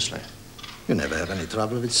sleep, obviously. You never have any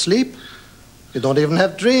trouble with sleep. You don't even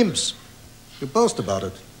have dreams. You boast about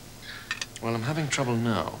it. Well, I'm having trouble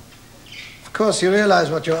now. Of course, you realize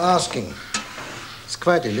what you're asking. It's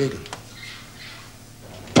quite illegal.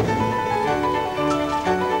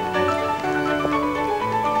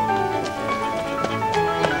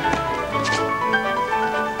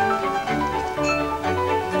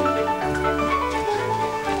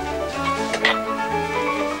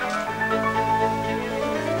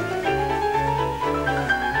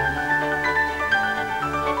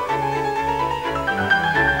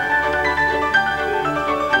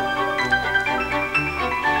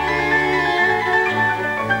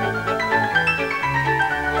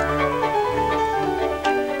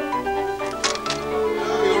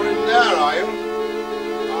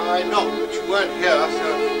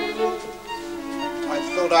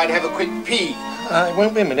 It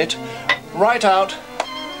won't be a minute. Right out.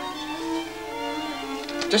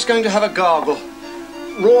 Just going to have a gargle.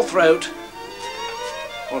 Raw throat.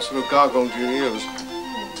 What sort of gargle do you use?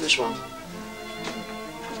 This one.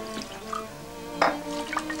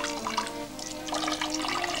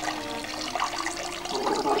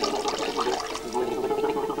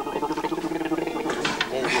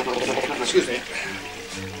 Excuse me.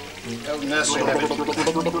 Old nursery habit.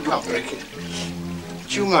 Can't break it.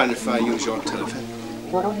 Do you mind if I use your telephone?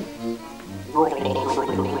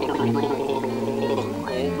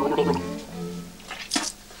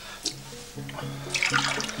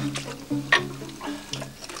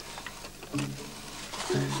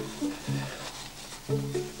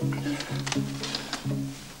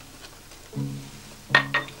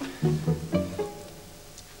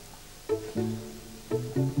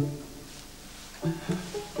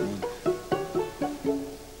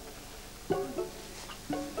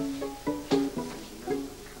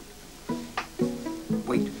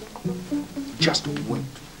 Just wait.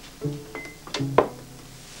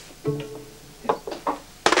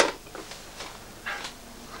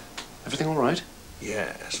 Everything all right?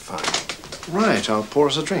 Yes, fine. Right, I'll pour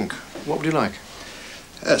us a drink. What would you like?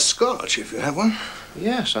 Scotch, if you have one.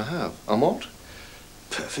 Yes, I have. A malt?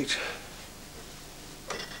 Perfect.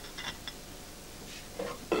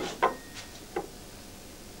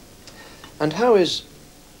 And how is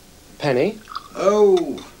Penny?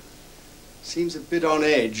 Oh, seems a bit on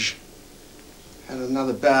edge. Had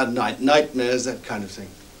another bad night, nightmares, that kind of thing.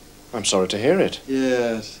 I'm sorry to hear it.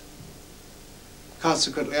 Yes.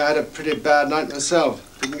 Consequently, I had a pretty bad night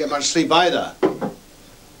myself. Didn't get much sleep either.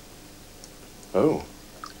 Oh.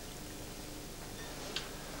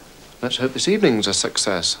 Let's hope this evening's a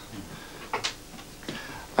success.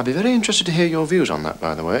 I'd be very interested to hear your views on that,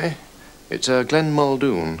 by the way. It's Glen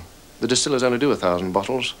Muldoon. The distillers only do 1,000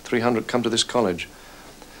 bottles. 300 come to this college.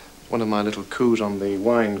 One of my little coups on the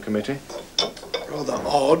wine committee. Rather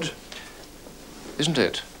odd. Isn't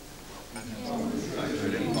it?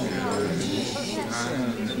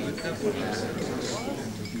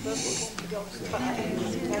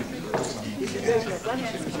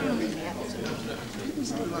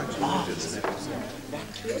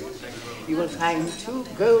 You will find 2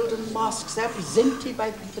 golden masks there presented by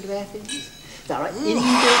the people of Athens. There are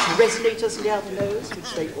inbuilt resonators near the nose,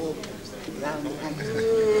 which they all round the hand.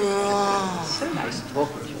 So nice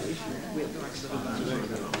talking to you.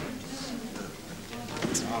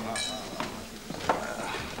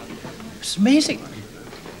 It's amazing.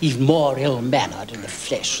 He's more ill-mannered in the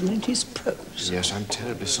flesh than in his prose. Yes, I'm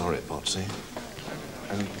terribly sorry, Pottsy.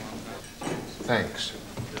 And thanks.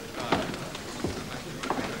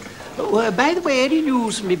 Oh, by the way, any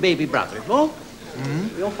news from my baby brother-in-law?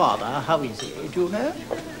 Mm-hmm. Your father, how is he? Do you know?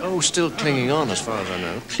 Oh, still clinging on, as far as I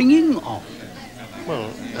know. Clinging on?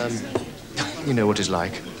 Well, you know what he's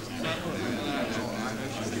like.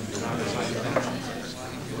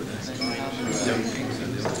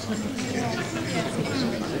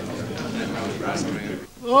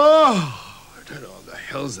 Oh, I don't know what the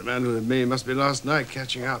hell's the matter with me. It must be last night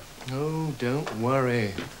catching up. Oh, don't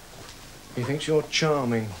worry. He thinks you're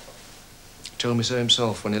charming. Told me so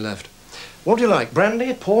himself when he left. What do you like?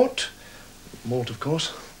 Brandy? Port? Malt, of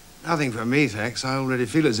course. Nothing for me, thanks. I already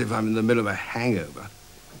feel as if I'm in the middle of a hangover.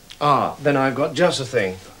 Ah, then I've got just the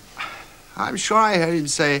thing. I'm sure I heard him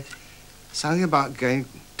say something about going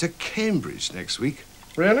to Cambridge next week.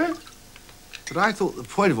 Really? But I thought the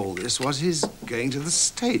point of all this was his going to the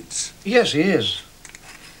States. Yes, he is.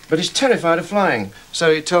 But he's terrified of flying,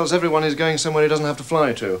 so he tells everyone he's going somewhere he doesn't have to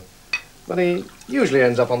fly to. But he usually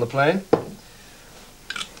ends up on the plane.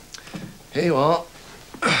 Here you are.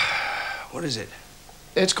 What is it?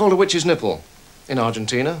 It's called a witch's nipple in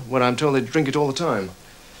Argentina, where I'm told they drink it all the time.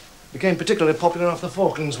 Became particularly popular after the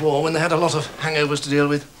Falklands War when they had a lot of hangovers to deal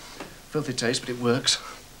with. Filthy taste, but it works.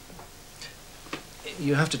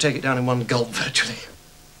 You have to take it down in one gulp, virtually.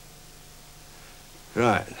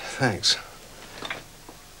 Right, thanks.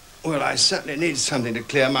 Well, I certainly need something to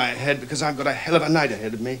clear my head because I've got a hell of a night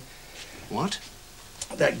ahead of me. What?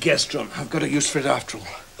 That guest room. I've got a use for it after all.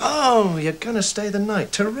 Oh, you're going to stay the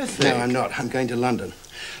night. Terrific. No, I'm not. I'm going to London.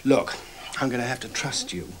 Look, I'm going to have to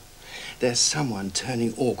trust you. There's someone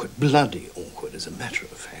turning awkward, bloody awkward, as a matter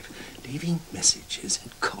of fact, leaving messages in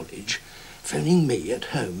college, phoning me at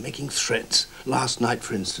home, making threats. Last night,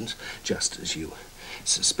 for instance, just as you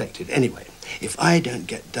suspected. Anyway, if I don't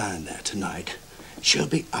get down there tonight, she'll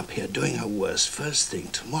be up here doing her worst first thing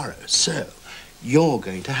tomorrow. So, you're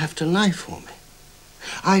going to have to lie for me.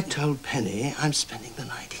 I told Penny I'm spending the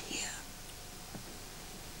night here.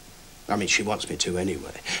 I mean, she wants me to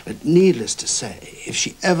anyway. But needless to say, if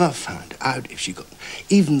she ever found out, if she got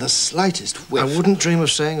even the slightest whiff... I wouldn't dream of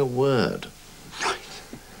saying a word. Right.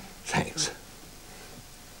 Thanks.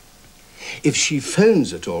 If she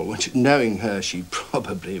phones at all, which, knowing her, she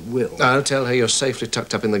probably will... I'll tell her you're safely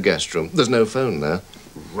tucked up in the guest room. There's no phone there.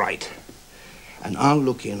 Right. And I'll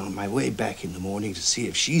look in on my way back in the morning to see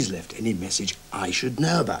if she's left any message I should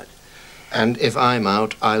know about. And if I'm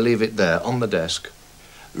out, I'll leave it there, on the desk.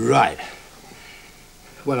 Right.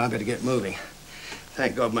 Well, I better get moving.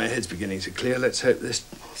 Thank God my head's beginning to clear. Let's hope this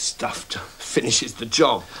stuff finishes the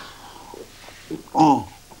job.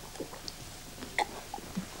 Oh.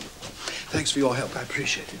 Thanks for your help. I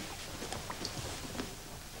appreciate it.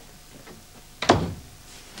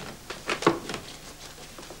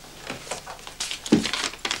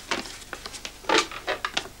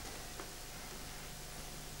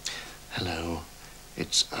 Hello.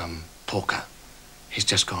 It's, Porker. He's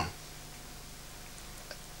just gone.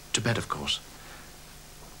 To bed, of course.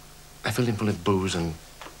 I filled him full of booze and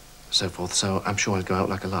so forth, so I'm sure he'll go out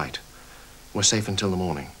like a light. We're safe until the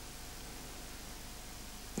morning.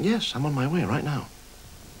 Yes, I'm on my way right now.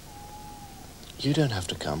 You don't have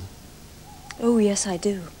to come. Oh, yes, I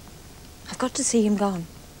do. I've got to see him gone.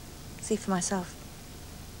 See for myself.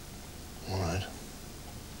 All right.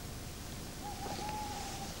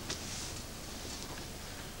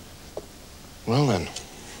 Well, then.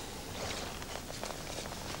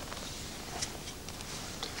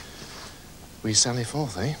 We sally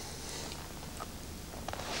forth, eh?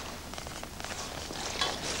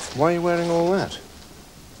 Why are you wearing all that?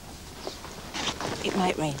 It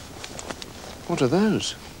might rain. What are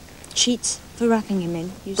those? Sheets for wrapping him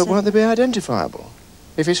in. But won't they be identifiable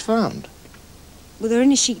if he's found? Well, they're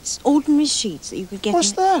only sheets, ordinary sheets that you could get.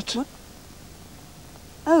 What's that? What?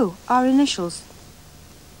 Oh, our initials.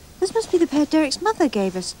 This must be the pair Derek's mother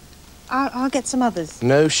gave us. I'll get some others.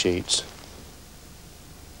 No sheets.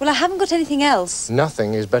 Well, I haven't got anything else.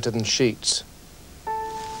 Nothing is better than sheets.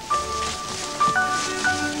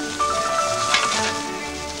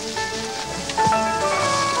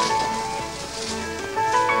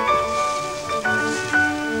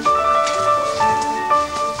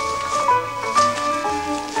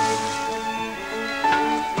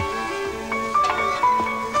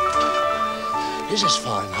 Is this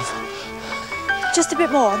far enough? Just a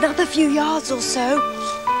bit more, another few yards or so.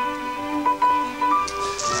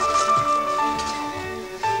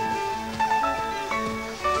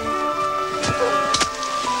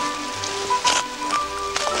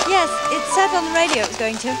 Yes, it said on the radio it was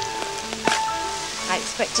going to. I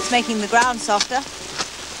expect it's making the ground softer.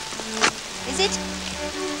 Is it?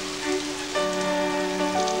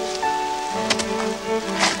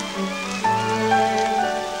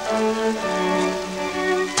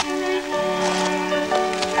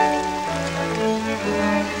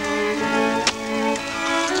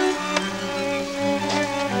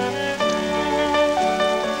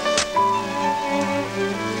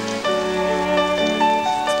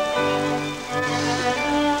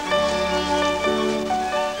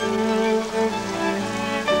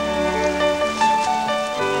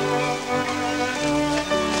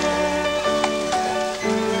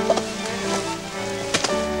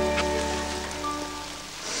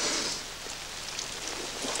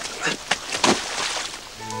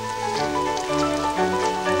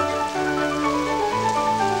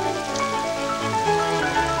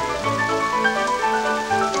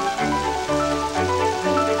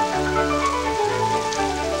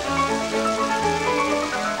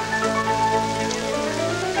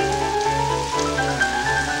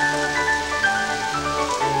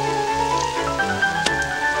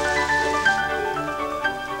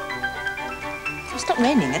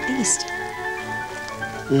 Raining, at least.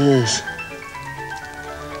 Yes.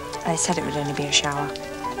 I said it would only be a shower.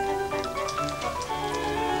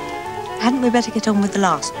 Hadn't we better get on with the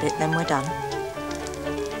last bit, then we're done?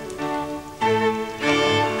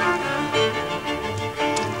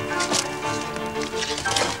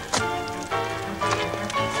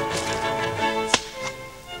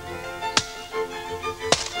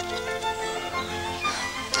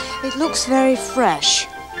 It looks very fresh.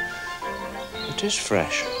 It is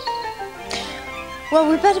fresh. Well,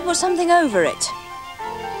 we'd better put something over it.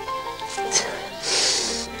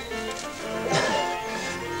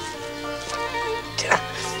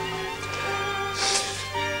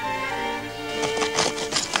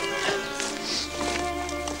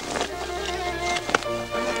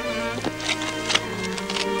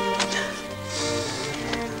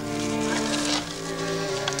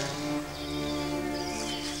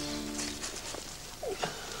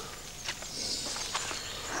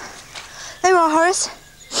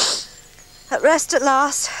 At rest at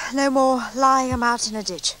last, no more lying about in a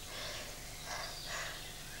ditch.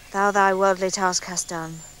 Thou thy worldly task hast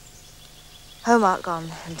done. Home art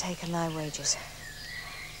gone, and taken thy wages.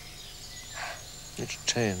 It's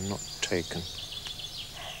ta'en, not taken.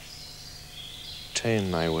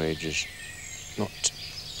 Ta'en thy wages, not...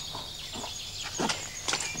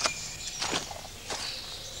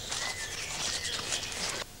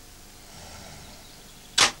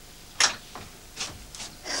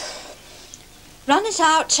 Run it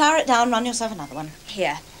out, shower it down, run yourself another one.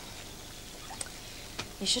 Here.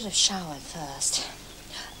 You should have showered first.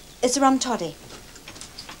 It's a rum toddy.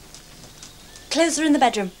 Clothes are in the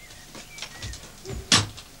bedroom.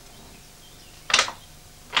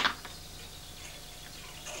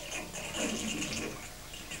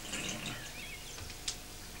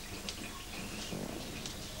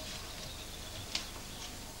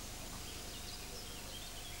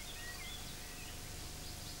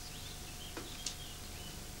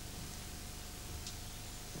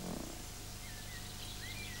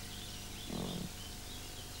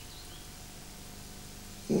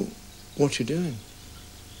 What you doing?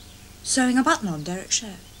 Sewing a button on Derek's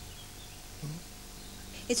shirt.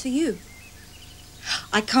 It's for you.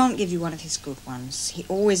 I can't give you one of his good ones. He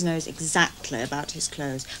always knows exactly about his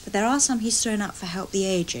clothes. But there are some he's thrown out for help the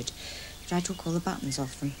aged. But I took all the buttons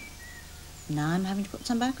off them. Now I'm having to put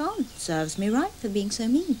some back on. Serves me right for being so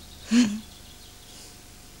mean.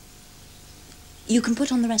 You can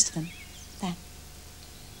put on the rest of them. There.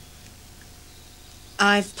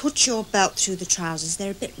 I've put your belt through the trousers.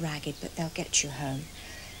 They're a bit ragged, but they'll get you home.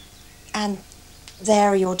 And there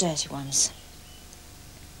are your dirty ones.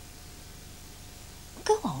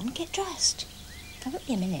 Go on, get dressed. I won't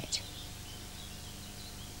be a minute.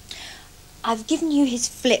 I've given you his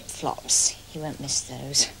flip-flops. He won't miss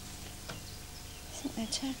those. I think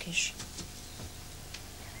they're Turkish.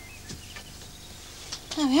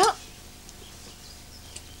 There we are.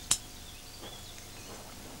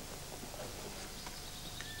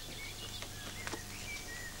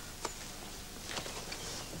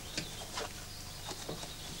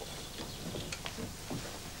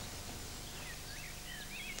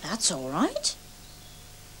 That's all right.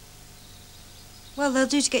 Well, they'll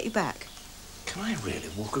do to get you back. Can I really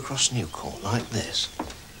walk across Newcourt like this?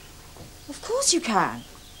 Of course you can.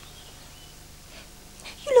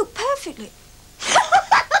 You look perfectly...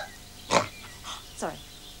 Sorry.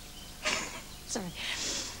 Sorry.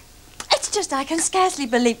 It's just I can scarcely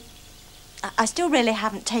believe... I still really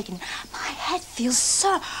haven't taken... My head feels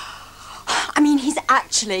so... I mean, he's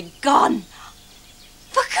actually gone.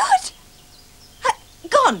 For good.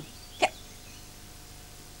 Gone. Yeah.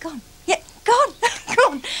 Gone. Yeah, gone.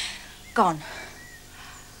 Gone. Gone.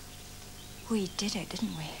 We did it,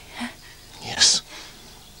 didn't we? Yes,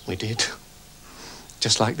 we did.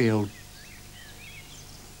 Just like the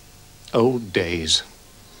old days.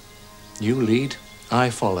 You lead, I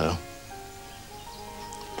follow.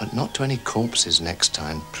 But not to any corpses next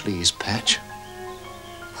time, please, Patch.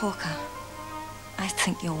 Porker, I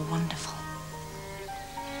think you're wonderful.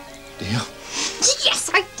 Do you? Yes,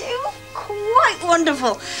 I do. Quite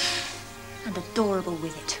wonderful. And adorable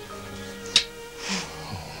with it.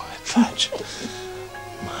 Oh, my Patch.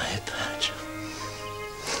 My Patch.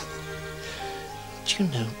 Do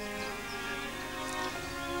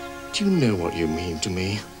you know what you mean to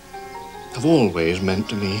me? Have always meant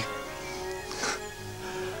to me.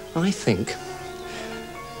 I think,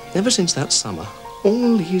 ever since that summer,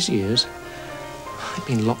 all these years, I've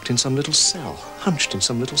been locked in some little cell, hunched in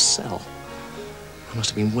some little cell. I must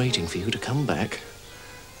have been waiting for you to come back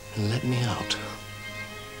and let me out.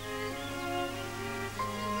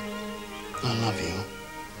 I love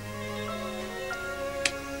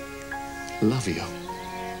you. Love you.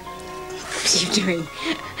 What are you doing?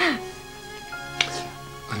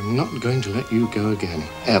 I'm not going to let you go again,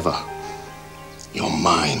 ever. You're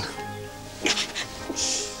mine.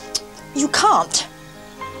 You can't.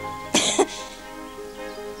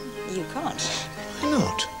 You can't. Why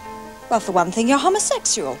not? Well, for one thing, you're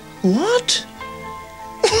homosexual. What?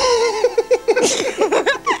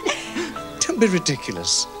 Don't be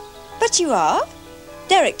ridiculous. But you are.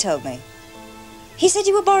 Derek told me. He said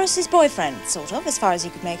you were Boris's boyfriend, sort of, as far as he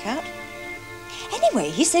could make out. Anyway,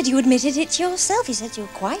 he said you admitted it yourself. He said you were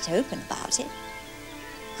quite open about it.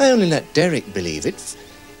 I only let Derek believe it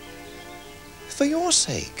for your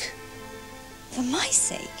sake. For my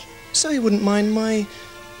sake? So he wouldn't mind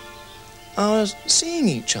our seeing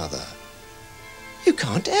each other. You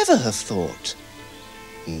can't ever have thought.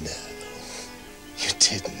 No, you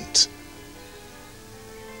didn't.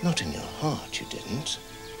 Not in your heart, you didn't.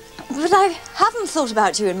 But I haven't thought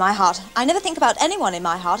about you in my heart. I never think about anyone in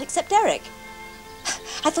my heart except Derek.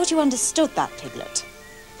 I thought you understood that, Piglet.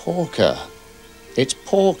 Porker. It's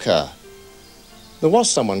Porker. There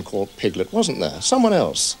was someone called Piglet, wasn't there? Someone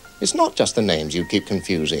else. It's not just the names you keep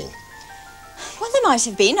confusing. Well, there might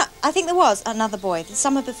have been. I think there was another boy, the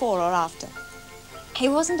summer before or after. He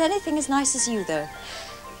wasn't anything as nice as you, though.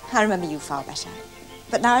 I remember you far better.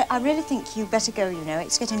 But now I really think you better go, you know.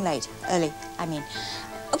 It's getting late. Early, I mean.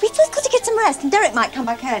 We've both got to get some rest, and Derek might come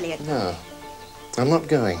back earlier. No, I'm not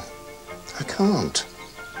going. I can't.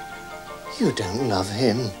 You don't love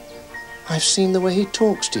him. I've seen the way he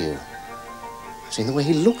talks to you. I've seen the way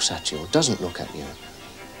he looks at you or doesn't look at you.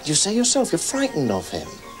 You say yourself you're frightened of him.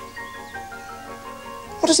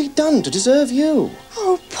 What has he done to deserve you?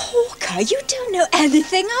 Oh, Porker, you don't know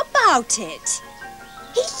anything about it.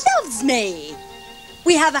 He loves me.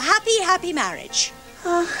 We have a happy, happy marriage.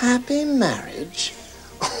 A happy marriage?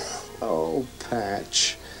 Oh,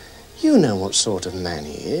 Patch. You know what sort of man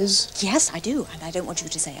he is. Yes, I do, and I don't want you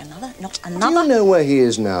to say another, not another. Do you know where he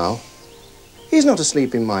is now? He's not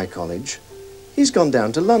asleep in my college. He's gone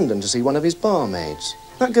down to London to see one of his barmaids.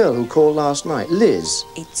 That girl who called last night, Liz.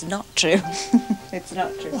 It's not true. It's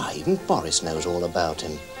not true. Why, even Boris knows all about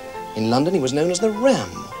him. In London, he was known as the Ram.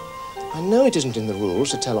 I know it isn't in the rules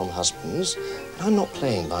to tell on husbands, but I'm not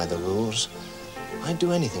playing by the rules. I'd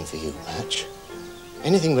do anything for you, Patch.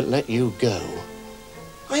 Anything that let you go.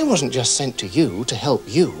 I wasn't just sent to you to help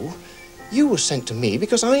you. You were sent to me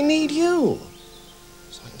because I need you.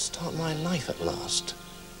 So I can start my life at last.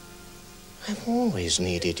 I've always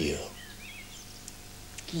needed you.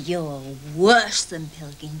 You're worse than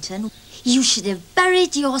Pilkington. You should have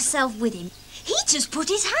buried yourself with him. He just put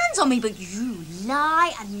his hands on me, but you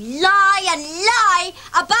lie and lie and lie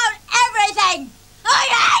about everything. I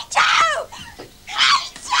hate you!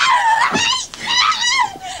 Hate you! Hate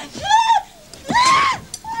you!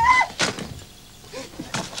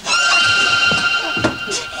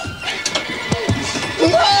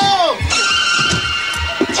 No!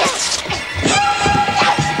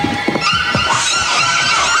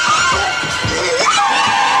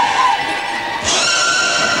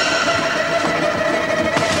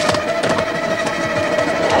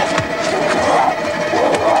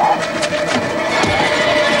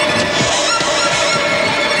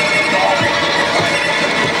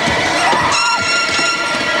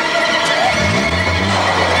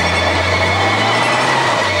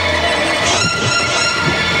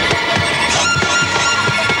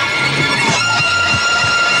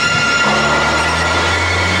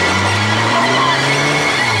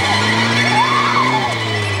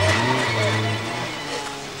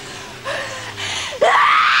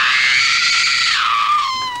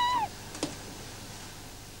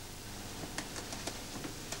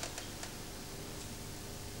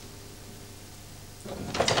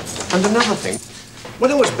 And another thing,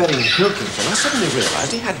 when I was burying Pilkington, I suddenly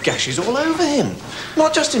realised he had gashes all over him.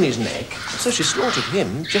 Not just in his neck. So she slaughtered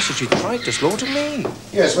him just as she tried to slaughter me.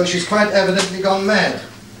 Yes, well, she's quite evidently gone mad.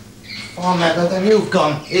 Far madder than you've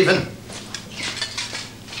gone, even.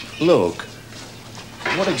 Look,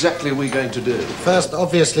 what exactly are we going to do? First,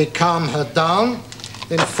 obviously, calm her down.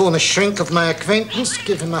 Then phone a shrink of my acquaintance,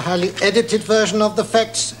 give him a highly edited version of the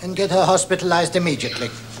facts, and get her hospitalized immediately.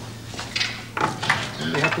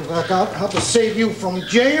 We have to work out how to save you from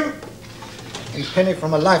jail and Penny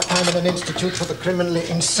from a lifetime in an institute for the criminally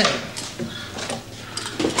insane.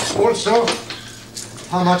 Also,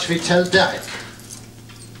 how much we tell Dyke.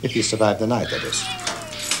 If he survived the night, that is.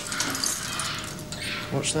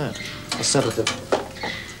 What's that? A sedative.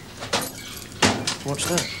 What's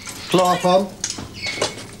that? Chloroform.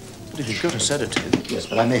 But if you've got a sedative... Yes,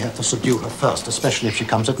 but I may have to subdue her first, especially if she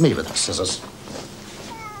comes at me with her scissors.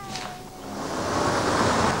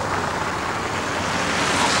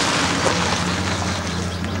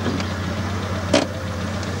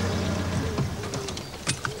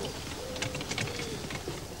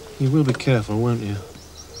 You will be careful, won't you?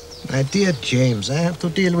 My dear James, I have to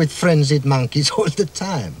deal with frenzied monkeys all the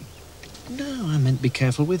time. No, I meant be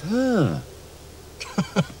careful with her.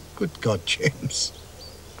 Good God, James.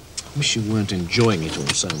 I wish you weren't enjoying it all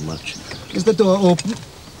so much. Is the door open?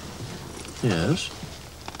 Yes.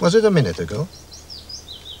 Was it a minute ago?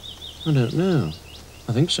 I don't know.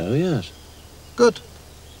 I think so, yes. Good.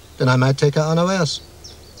 Then I might take her unawares.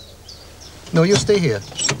 No, you stay here.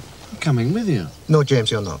 I'm coming with you. No,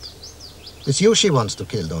 James, you're not. It's you she wants to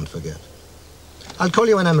kill, don't forget. I'll call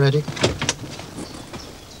you when I'm ready.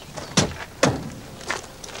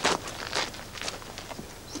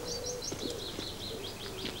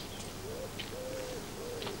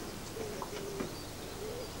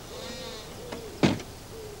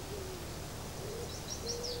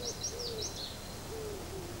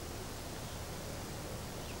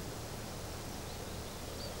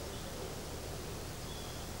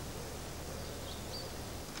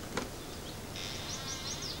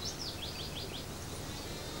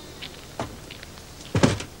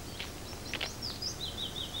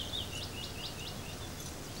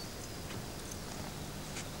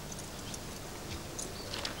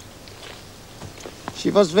 She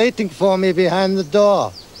was waiting for me behind the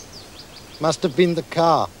door. Must have been the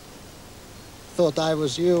car. Thought I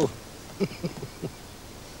was you.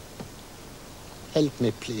 Help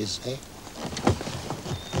me, please, eh?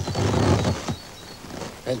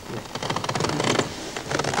 Help me.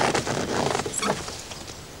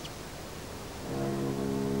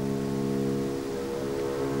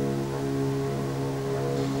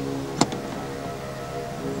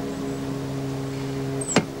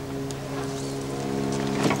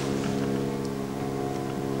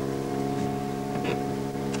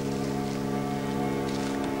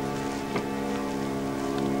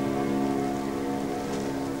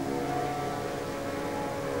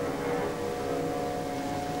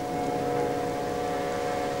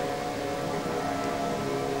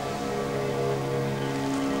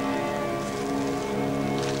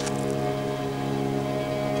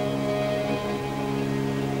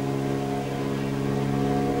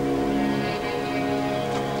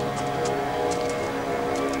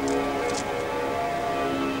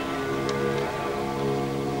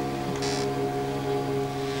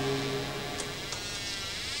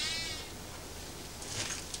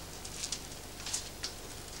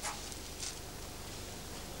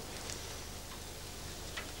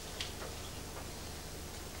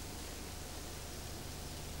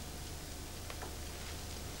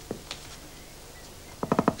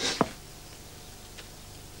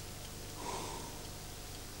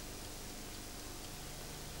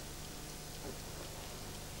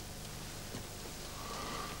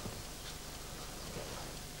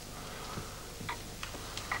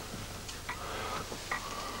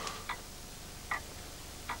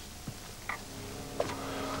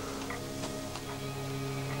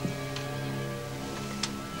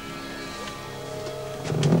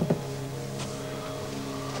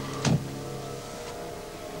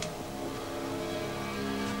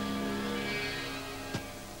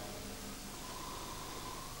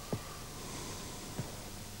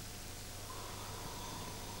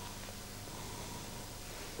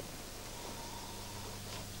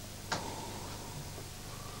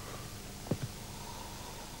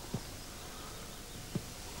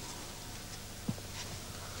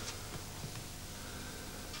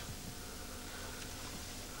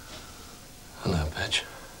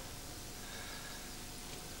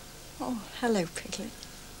 Oh, hello, Piglet.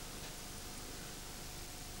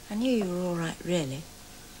 I knew you were all right, really.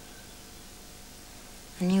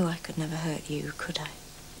 I knew I could never hurt you, could I?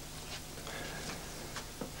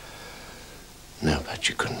 No, Pat,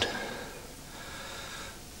 you couldn't.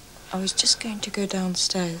 I was just going to go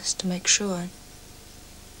downstairs to make sure.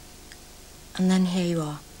 And then here you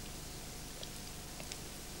are.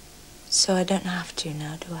 So I don't have to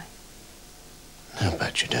now, do I? No,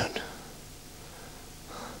 Pat, you don't.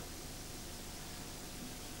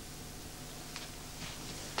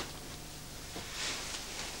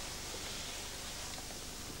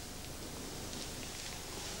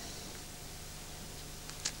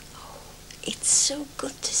 It's so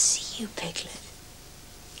good to see you, Piglet.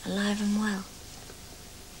 Alive and well.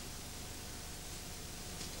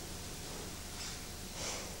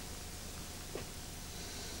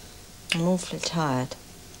 I'm awfully tired.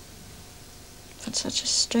 I've had such a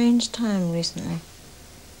strange time recently.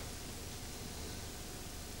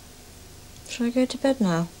 Shall I go to bed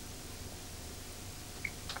now?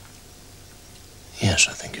 Yes,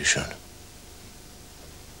 I think you should.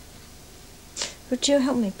 Would you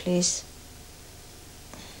help me, please?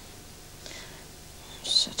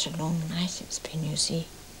 Such a long night it's been, you see.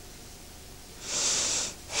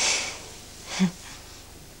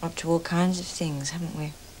 Up to all kinds of things, haven't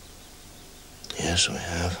we? Yes, we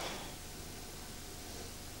have.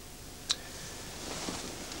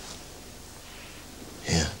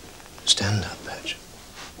 Here, stand up, Patch.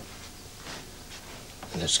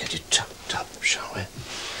 And let's get you tucked up, shall we?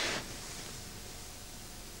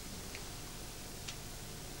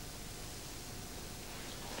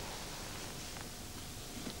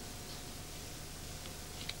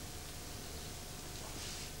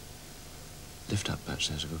 Lift up, Patch,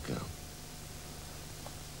 there's a good girl.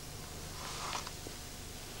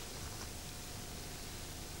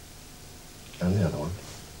 And the other one.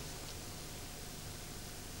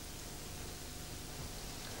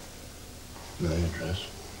 Now your dress.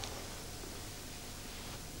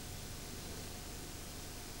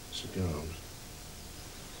 Slip your arms.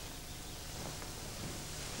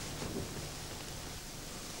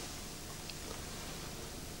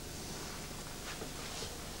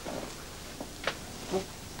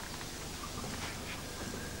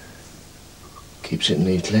 Keeps it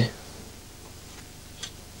neatly,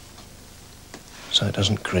 so it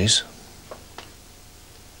doesn't crease.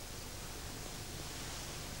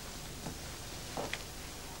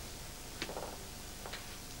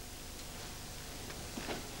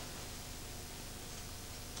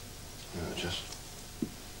 No, just...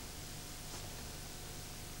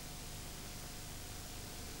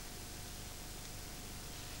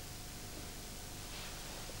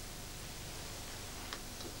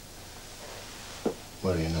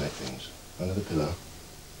 Where are your night things? Under the pillow?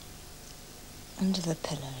 Under the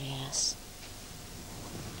pillow, yes.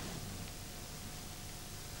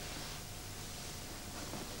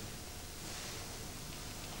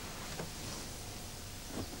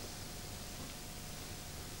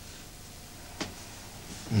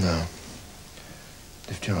 No.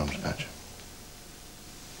 Lift your arms, Patch.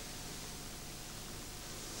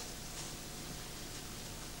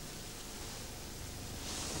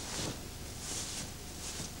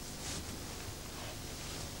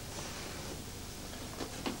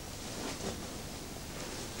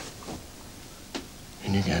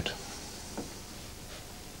 In you get.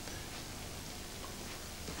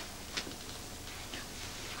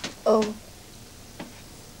 Oh.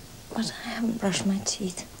 But I haven't brushed my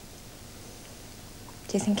teeth.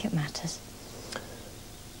 Do you think it matters?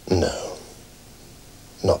 No.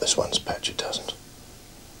 Not this once, Patch, it doesn't.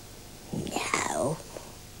 No.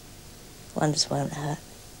 Once won't hurt.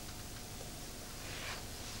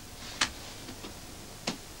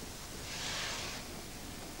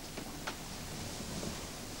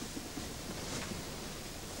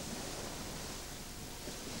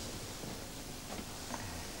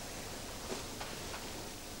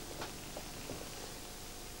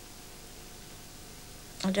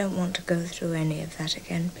 I don't want to go through any of that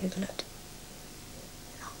again, Piglet.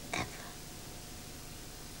 Not ever.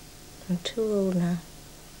 I'm too old now.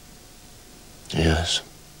 Yes.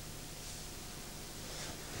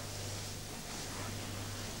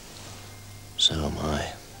 So am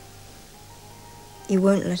I. You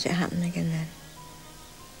won't let it happen again,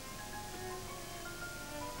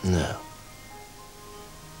 then? No.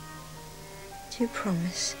 Do you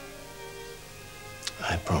promise?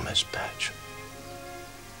 I promise, Patch.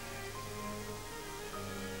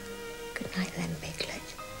 Good night, then, Piglet.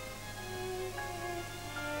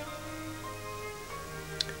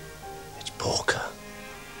 It's Porker.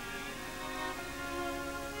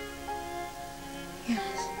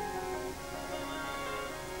 Yes.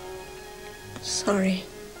 sorry.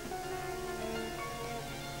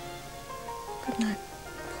 Good night,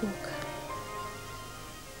 Pork.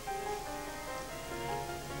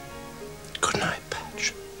 Good night,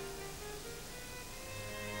 Patch.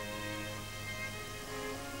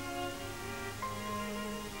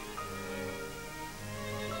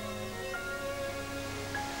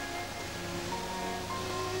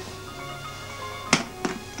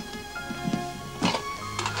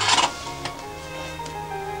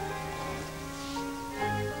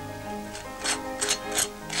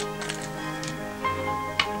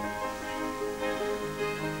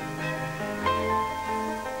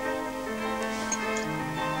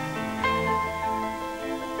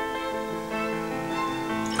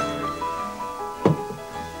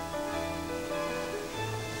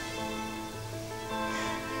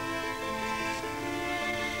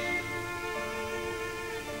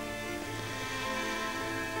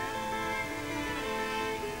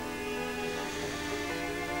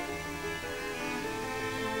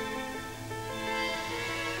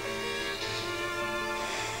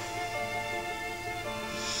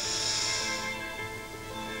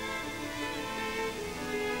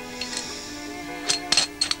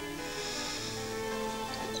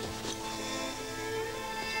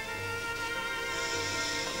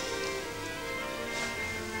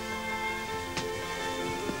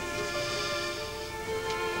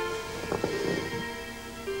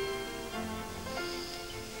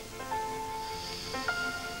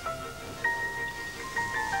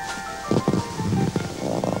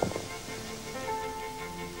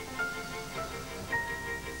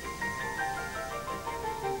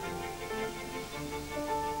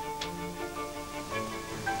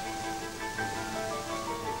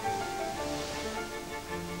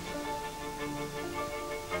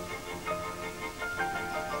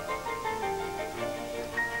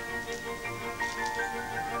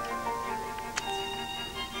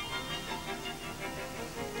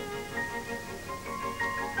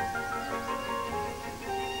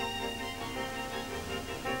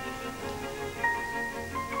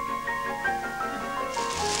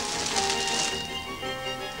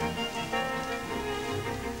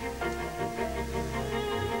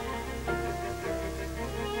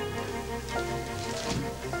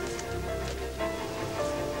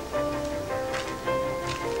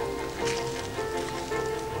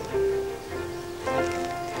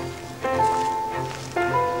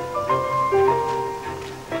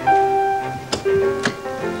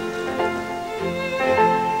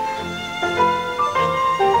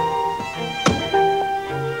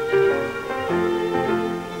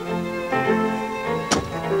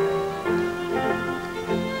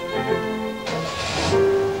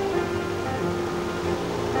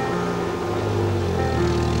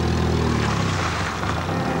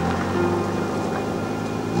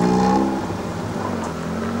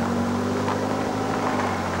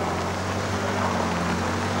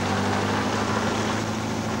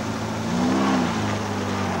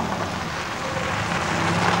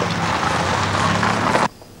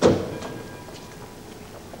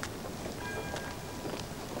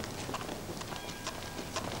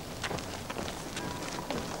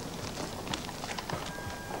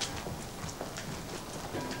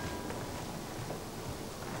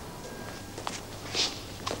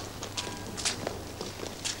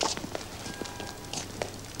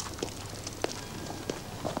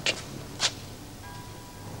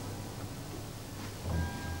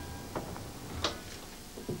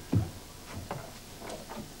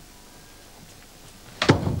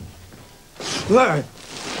 Larry!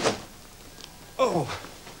 Oh!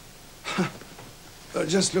 I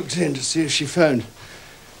just looked in to see if she phoned.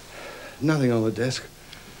 Nothing on the desk.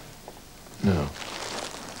 No.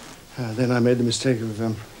 Then I made the mistake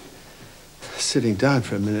of sitting down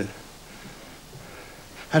for a minute.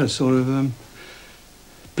 Had a sort of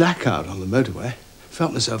blackout on the motorway.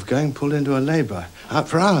 Felt myself going, pulled into a lay-by. Out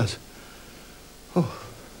for hours. Oh.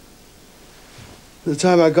 By the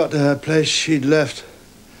time I got to her place, she'd left.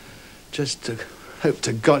 Just to hope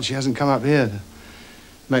to God she hasn't come up here to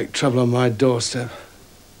make trouble on my doorstep.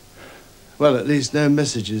 Well, at least no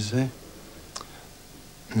messages, eh?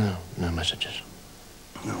 No, no messages.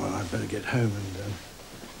 Oh, well, I'd better get home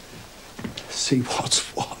and see what's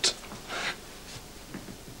what.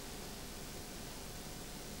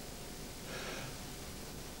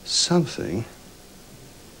 Something?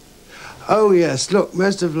 Oh, yes, look,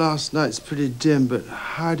 most of last night's pretty dim, but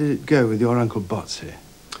how did it go with your Uncle Pottsy?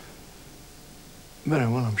 Very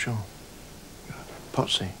well, I'm sure.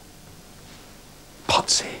 Pottsy.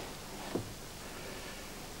 Pottsy?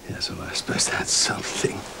 Yes, well, I suppose that's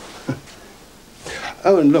something.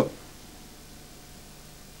 Oh, and look.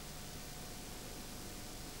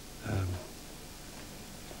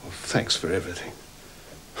 Thanks for everything.